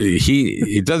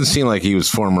 It doesn't seem like he was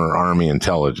former Army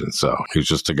intelligence, though. He was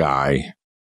just a guy.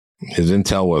 His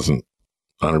intel wasn't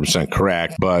 100%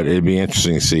 correct, but it'd be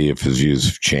interesting to see if his views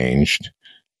have changed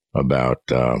about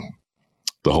the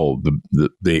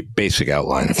basic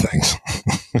outline of things.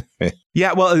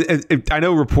 Yeah, well, I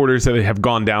know reporters have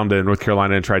gone down to North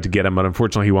Carolina and tried to get him, but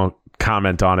unfortunately he won't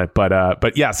comment on it.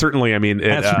 But yeah, certainly, I mean,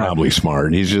 that's probably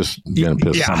smart. He's just going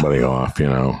to piss somebody off, you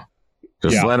know.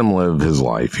 Just let him live his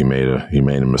life. He made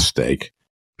a mistake.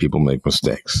 People make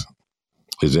mistakes.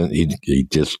 He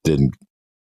just didn't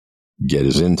get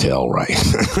his intel right.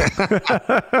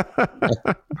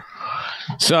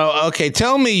 So, okay,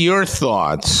 tell me your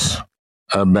thoughts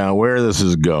about where this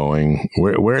is going,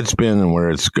 where it's been and where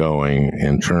it's going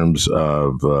in terms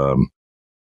of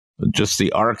just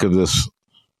the arc of this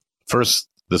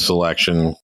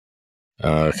election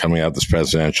coming out, this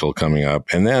presidential coming up,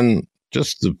 and then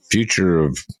just the future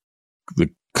of the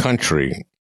country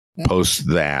post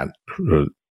that.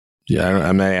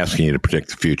 I'm not asking you to predict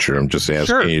the future. I'm just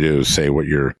asking you to say what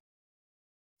your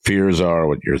fears are,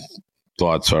 what your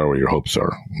thoughts are, what your hopes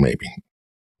are, maybe.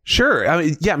 Sure.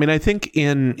 I think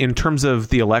in terms of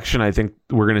the election, I think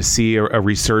we're going to see a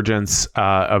resurgence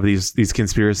of these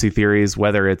conspiracy theories,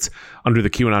 whether it's under the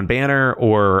QAnon banner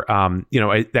or,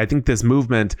 I think this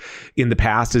movement in the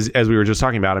past, as we were just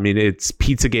talking about, it's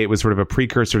Pizzagate was sort of a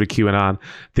precursor to QAnon.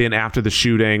 Then after the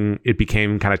shooting, it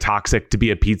became kind of toxic to be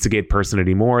a Pizzagate person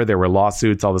anymore. There were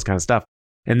lawsuits, all this kind of stuff.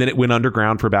 And then it went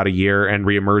underground for about a year and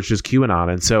reemerged as QAnon.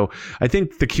 And so I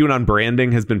think the QAnon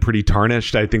branding has been pretty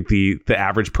tarnished. I think the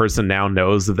average person now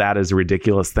knows that that is a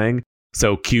ridiculous thing.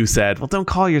 So Q said, well, don't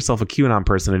call yourself a QAnon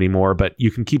person anymore, but you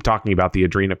can keep talking about the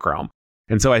adrenochrome.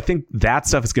 And so I think that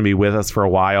stuff is going to be with us for a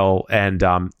while. And,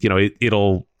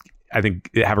 it'll, I think,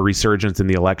 have a resurgence in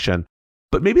the election.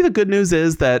 But maybe the good news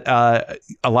is that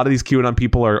a lot of these QAnon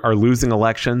people are losing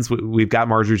elections. We've got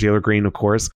Marjorie Taylor Greene, of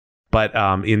course. But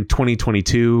in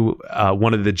 2022,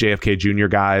 one of the JFK Jr.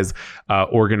 guys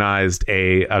organized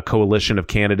a coalition of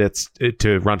candidates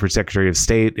to run for Secretary of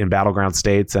State in battleground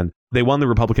states. And they won the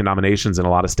Republican nominations in a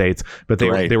lot of states, but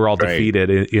they were all defeated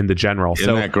in the general. Isn't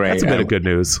so that great? That's a bit of good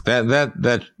news.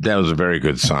 That was a very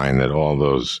good sign that all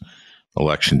those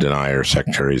election denier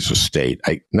secretaries of state,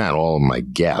 not all of them, I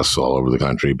guess, all over the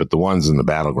country, but the ones in the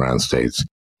battleground states,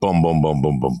 boom, boom, boom,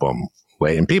 boom, boom, boom.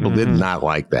 Wait, and people did not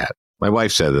like that. My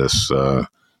wife said this the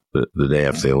day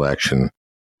after the election.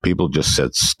 People just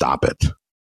said, stop it.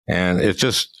 And it's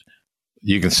just,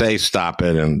 you can say stop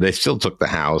it. And they still took the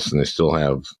House, and they still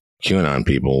have QAnon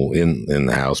people in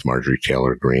the House, Marjorie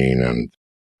Taylor Greene and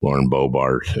Lauren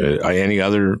Boebert. Any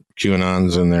other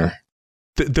QAnons in there?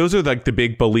 Those are like the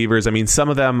big believers. Some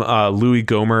of them, Louis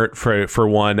Gohmert, for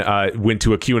one, went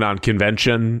to a QAnon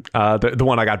convention, the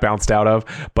one I got bounced out of.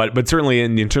 But certainly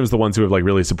in terms of the ones who have like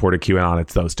really supported QAnon,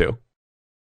 it's those two.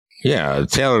 Yeah,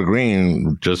 Taylor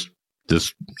Greene just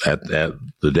at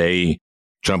the day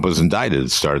Trump was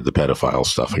indicted started the pedophile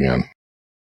stuff again.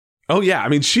 Oh yeah,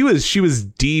 she was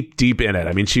deep in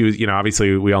it. She was,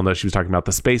 obviously we all know she was talking about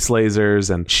the space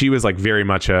lasers, and she was like very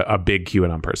much a big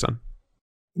QAnon person.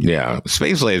 Yeah,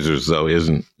 space lasers though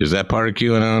is that part of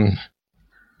QAnon?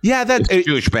 Yeah, it's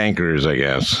Jewish bankers, I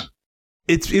guess.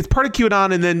 It's part of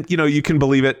QAnon, and then you can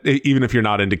believe it even if you're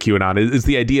not into QAnon. Is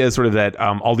the idea sort of that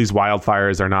all these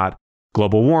wildfires are not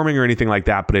global warming or anything like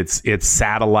that, but it's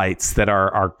satellites that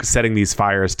are setting these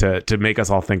fires to make us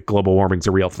all think global warming's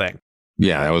a real thing.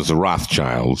 Yeah, that was the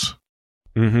Rothschilds.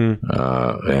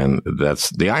 Mm-hmm. And that's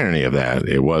the irony of that.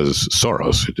 It was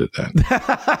Soros who did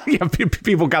that. Yeah,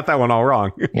 people got that one all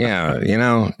wrong.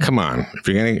 Yeah, come on. If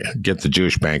you're going to get the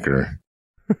Jewish banker,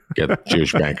 get the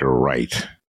Jewish banker right.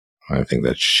 I think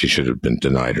that she should have been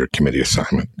denied her committee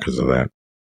assignment because of that.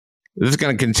 This is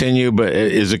going to continue, but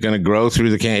is it going to grow through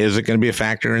the campaign? Is it going to be a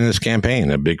factor in this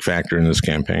campaign, a big factor in this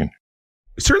campaign?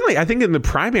 Certainly, I think in the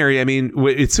primary,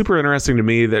 it's super interesting to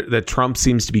me that Trump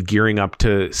seems to be gearing up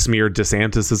to smear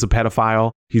DeSantis as a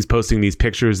pedophile. He's posting these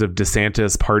pictures of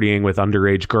DeSantis partying with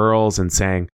underage girls and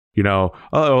saying,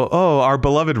 our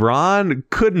beloved Ron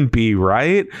couldn't be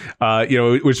right.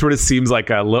 Which sort of seems like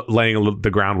laying the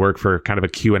groundwork for kind of a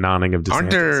QAnoning of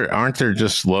DeSantis. Aren't there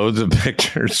just loads of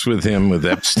pictures with him with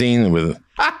Epstein, with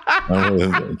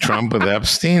Trump with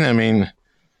Epstein?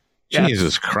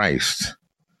 Jesus Christ.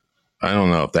 I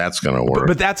don't know if that's going to work.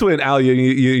 But that's when, Al, you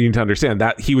need to understand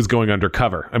that he was going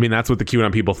undercover. That's what the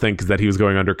QAnon people think, is that he was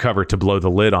going undercover to blow the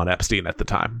lid on Epstein at the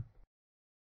time.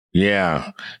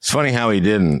 Yeah. It's funny how he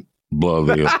didn't blow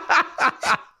the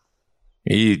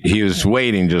he was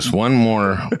waiting just one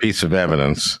more piece of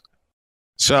evidence.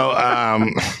 So,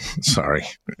 sorry.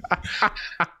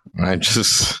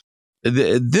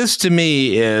 This to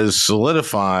me is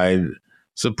solidified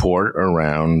support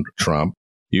around Trump.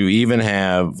 You even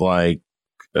have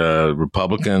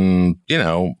Republican,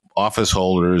 office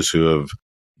holders who have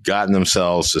gotten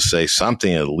themselves to say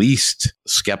something at least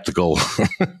skeptical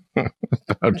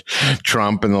about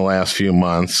Trump in the last few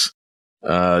months,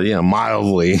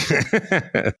 mildly,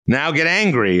 now get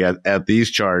angry at these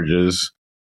charges.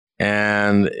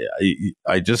 And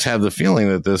I just have the feeling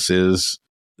that this is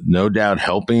no doubt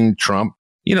helping Trump.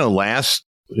 Last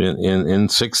in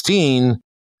 16,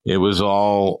 it was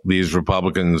all these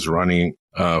Republicans running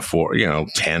for,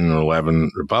 10 or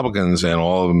 11 Republicans, and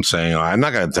all of them saying, I'm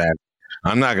not going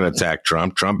to attack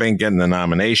Trump. Trump ain't getting the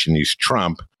nomination. He's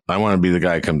Trump. I want to be the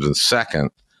guy who comes in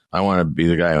second. I want to be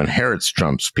the guy who inherits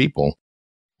Trump's people.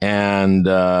 And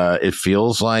it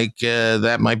feels like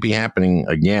that might be happening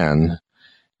again.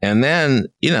 And then,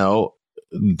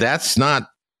 that's not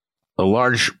a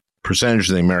large percentage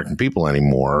of the American people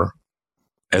anymore,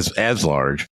 as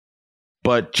large.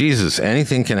 But Jesus,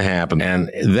 anything can happen. And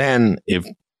then if,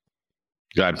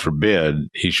 God forbid,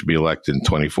 he should be elected in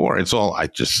 24, it's all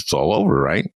over,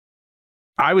 right?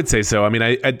 I would say so. I mean,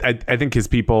 I think his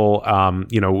people,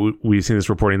 we've seen this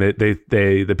reporting that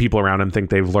the people around him think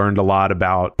they've learned a lot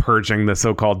about purging the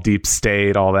so-called deep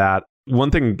state, all that.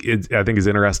 One thing I think is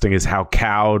interesting is how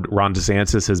cowed Ron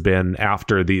DeSantis has been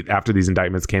after these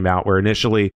indictments came out, where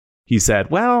initially he said,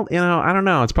 well, I don't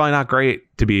know. It's probably not great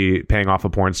to be paying off a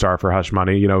porn star for hush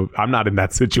money. I'm not in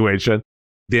that situation.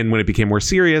 Then when it became more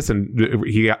serious and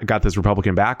he got this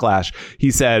Republican backlash,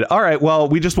 he said, all right, well,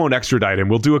 we just won't extradite him.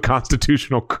 We'll do a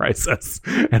constitutional crisis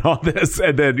and all this.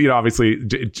 And then, obviously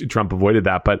Trump avoided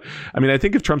that. But I mean, I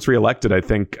think if Trump's reelected, I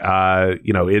think,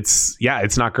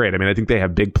 it's not great. I mean, I think they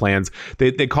have big plans.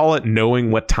 They call it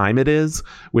knowing what time it is,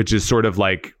 which is sort of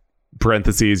like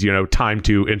parentheses, time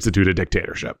to institute a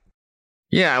dictatorship.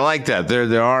 Yeah, I like that.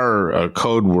 There are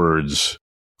code words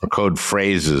or code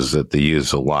phrases that they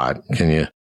use a lot. Can you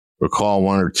recall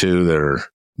one or two that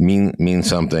mean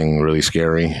something really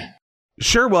scary?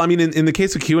 Sure. Well, I mean, in the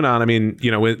case of QAnon, I mean,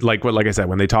 like I said,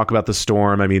 when they talk about the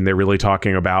storm, I mean, they're really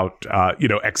talking about,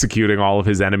 executing all of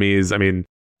his enemies. I mean,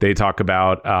 they talk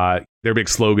about their big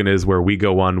slogan is where we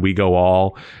go one, we go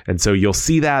all. And so you'll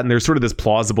see that. And there's sort of this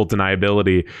plausible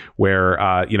deniability where,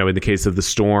 in the case of the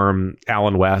storm,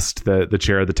 Alan West, the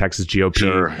chair of the Texas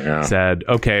GOP, said,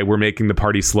 OK, we're making the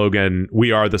party slogan,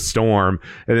 we are the storm.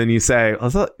 And then you say,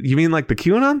 you mean like the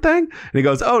QAnon thing? And he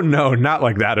goes, oh, no, not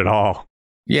like that at all.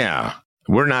 Yeah,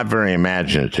 we're not very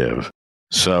imaginative.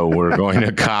 So we're going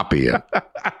to copy it.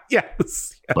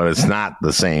 Yes. But it's not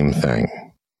the same thing.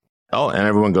 Oh, and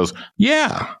everyone goes,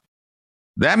 yeah,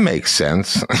 that makes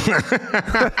sense.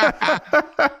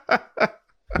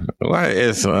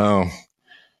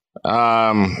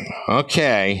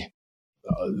 Okay.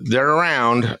 They're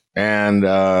around and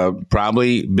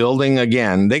probably building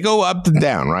again. They go up and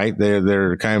down, right?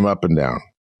 They're kind of up and down.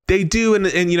 They do, and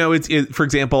it's for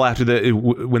example, after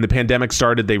when the pandemic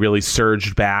started, they really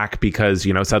surged back because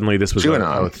suddenly this was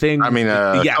a thing. I mean,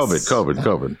 yes.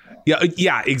 COVID.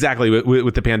 Yeah, exactly.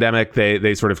 With the pandemic,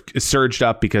 they sort of surged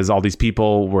up because all these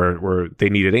people they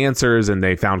needed answers and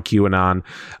they found QAnon.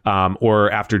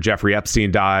 Or after Jeffrey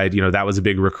Epstein died, that was a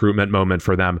big recruitment moment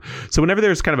for them. So whenever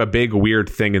there's kind of a big weird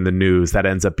thing in the news, that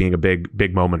ends up being a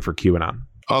big moment for QAnon.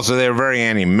 Also, they're very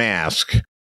anti-mask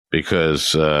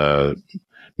because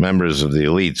members of the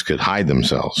elites could hide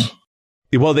themselves.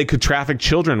 Well, they could traffic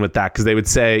children with that because they would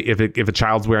say if a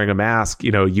child's wearing a mask,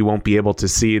 you won't be able to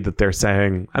see that they're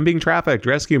saying, I'm being trafficked,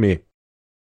 rescue me.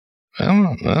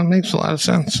 Well, that makes a lot of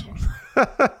sense.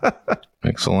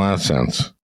 Makes a lot of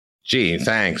sense. Gee,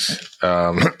 thanks.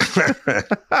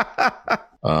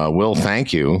 Will,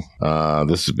 thank you.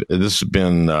 This has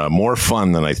been more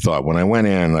fun than I thought. When I went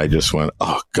in, I just went,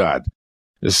 oh, God,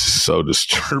 this is so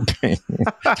disturbing.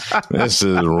 This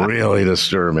is really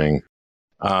disturbing.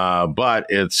 But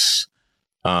it's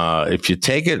if you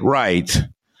take it right,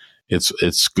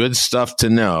 it's good stuff to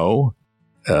know.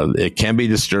 It can be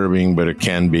disturbing, but it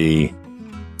can be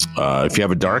if you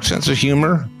have a dark sense of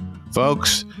humor,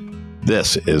 folks,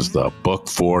 this is the book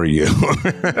for you.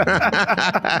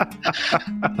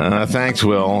 Thanks,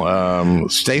 Will.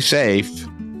 Stay safe.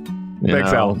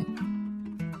 Thanks, Al.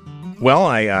 Well,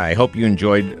 I hope you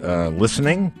enjoyed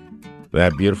listening.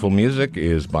 That beautiful music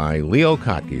is by Leo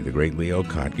Kottke, the great Leo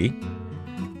Kottke.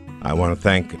 I want to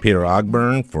thank Peter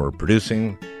Ogburn for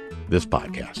producing this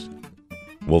podcast.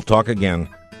 We'll talk again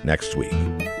next week.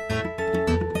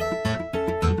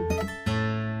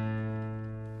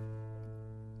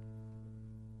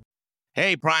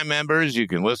 Hey, Prime members, you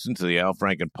can listen to the Al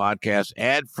Franken podcast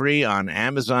ad-free on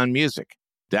Amazon Music.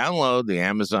 Download the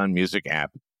Amazon Music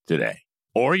app today.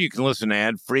 Or you can listen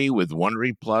ad-free with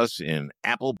Wondery Plus in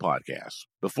Apple Podcasts.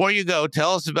 Before you go,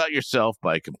 tell us about yourself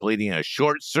by completing a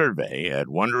short survey at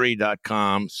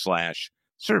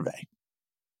Wondery.com/survey.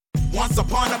 Once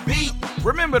upon a beat.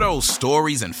 Remember those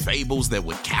stories and fables that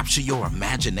would capture your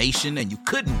imagination and you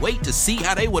couldn't wait to see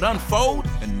how they would unfold?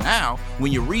 And now,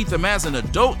 when you read them as an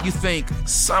adult, you think,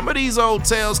 some of these old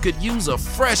tales could use a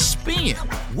fresh spin.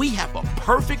 We have a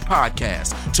perfect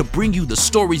podcast to bring you the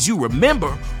stories you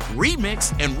remember,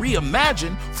 remix, and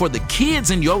reimagine for the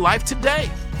kids in your life today.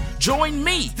 Join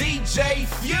me, DJ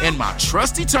Few, and my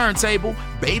trusty turntable,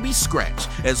 Baby Scratch,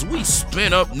 as we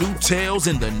spin up new tales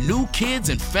in the New Kids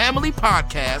and Family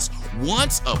podcast,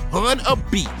 Once Upon a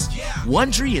Beat.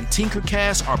 Wondery and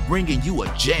Tinkercast are bringing you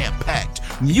a jam-packed,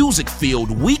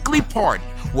 music-filled weekly party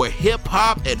where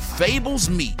hip-hop and fables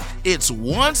meet. It's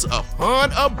Once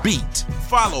Upon a Beat.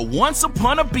 Follow Once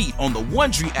Upon a Beat on the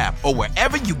Wondery app or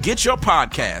wherever you get your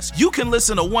podcasts. You can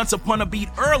listen to Once Upon a Beat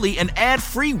early and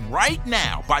ad-free right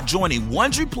now by joining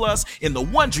Wondery Plus in the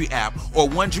Wondery app or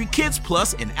Wondery Kids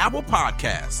Plus in Apple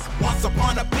Podcasts. Once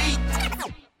Upon a Beat.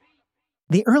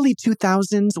 The early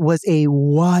 2000s was a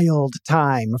wild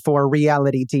time for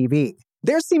reality TV.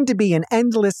 There seemed to be an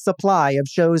endless supply of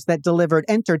shows that delivered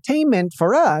entertainment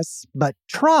for us, but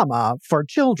trauma for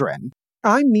children.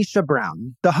 I'm Misha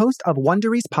Brown, the host of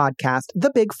Wondery's podcast,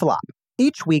 The Big Flop.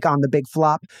 Each week on The Big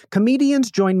Flop,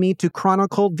 comedians join me to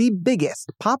chronicle the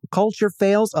biggest pop culture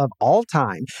fails of all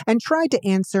time and try to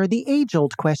answer the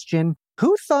age-old question,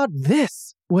 who thought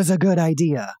this was a good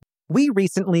idea? We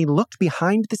recently looked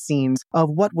behind the scenes of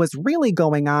what was really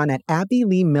going on at Abby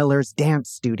Lee Miller's dance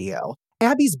studio.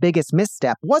 Abby's biggest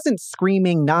misstep wasn't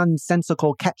screaming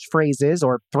nonsensical catchphrases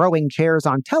or throwing chairs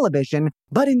on television,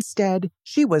 but instead,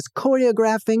 she was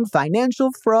choreographing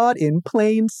financial fraud in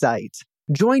plain sight.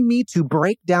 Join me to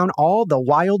break down all the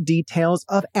wild details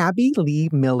of Abby Lee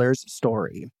Miller's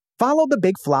story. Follow The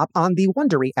Big Flop on the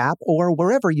Wondery app or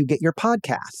wherever you get your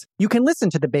podcasts. You can listen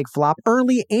to The Big Flop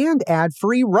early and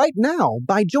ad-free right now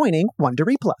by joining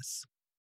Wondery Plus.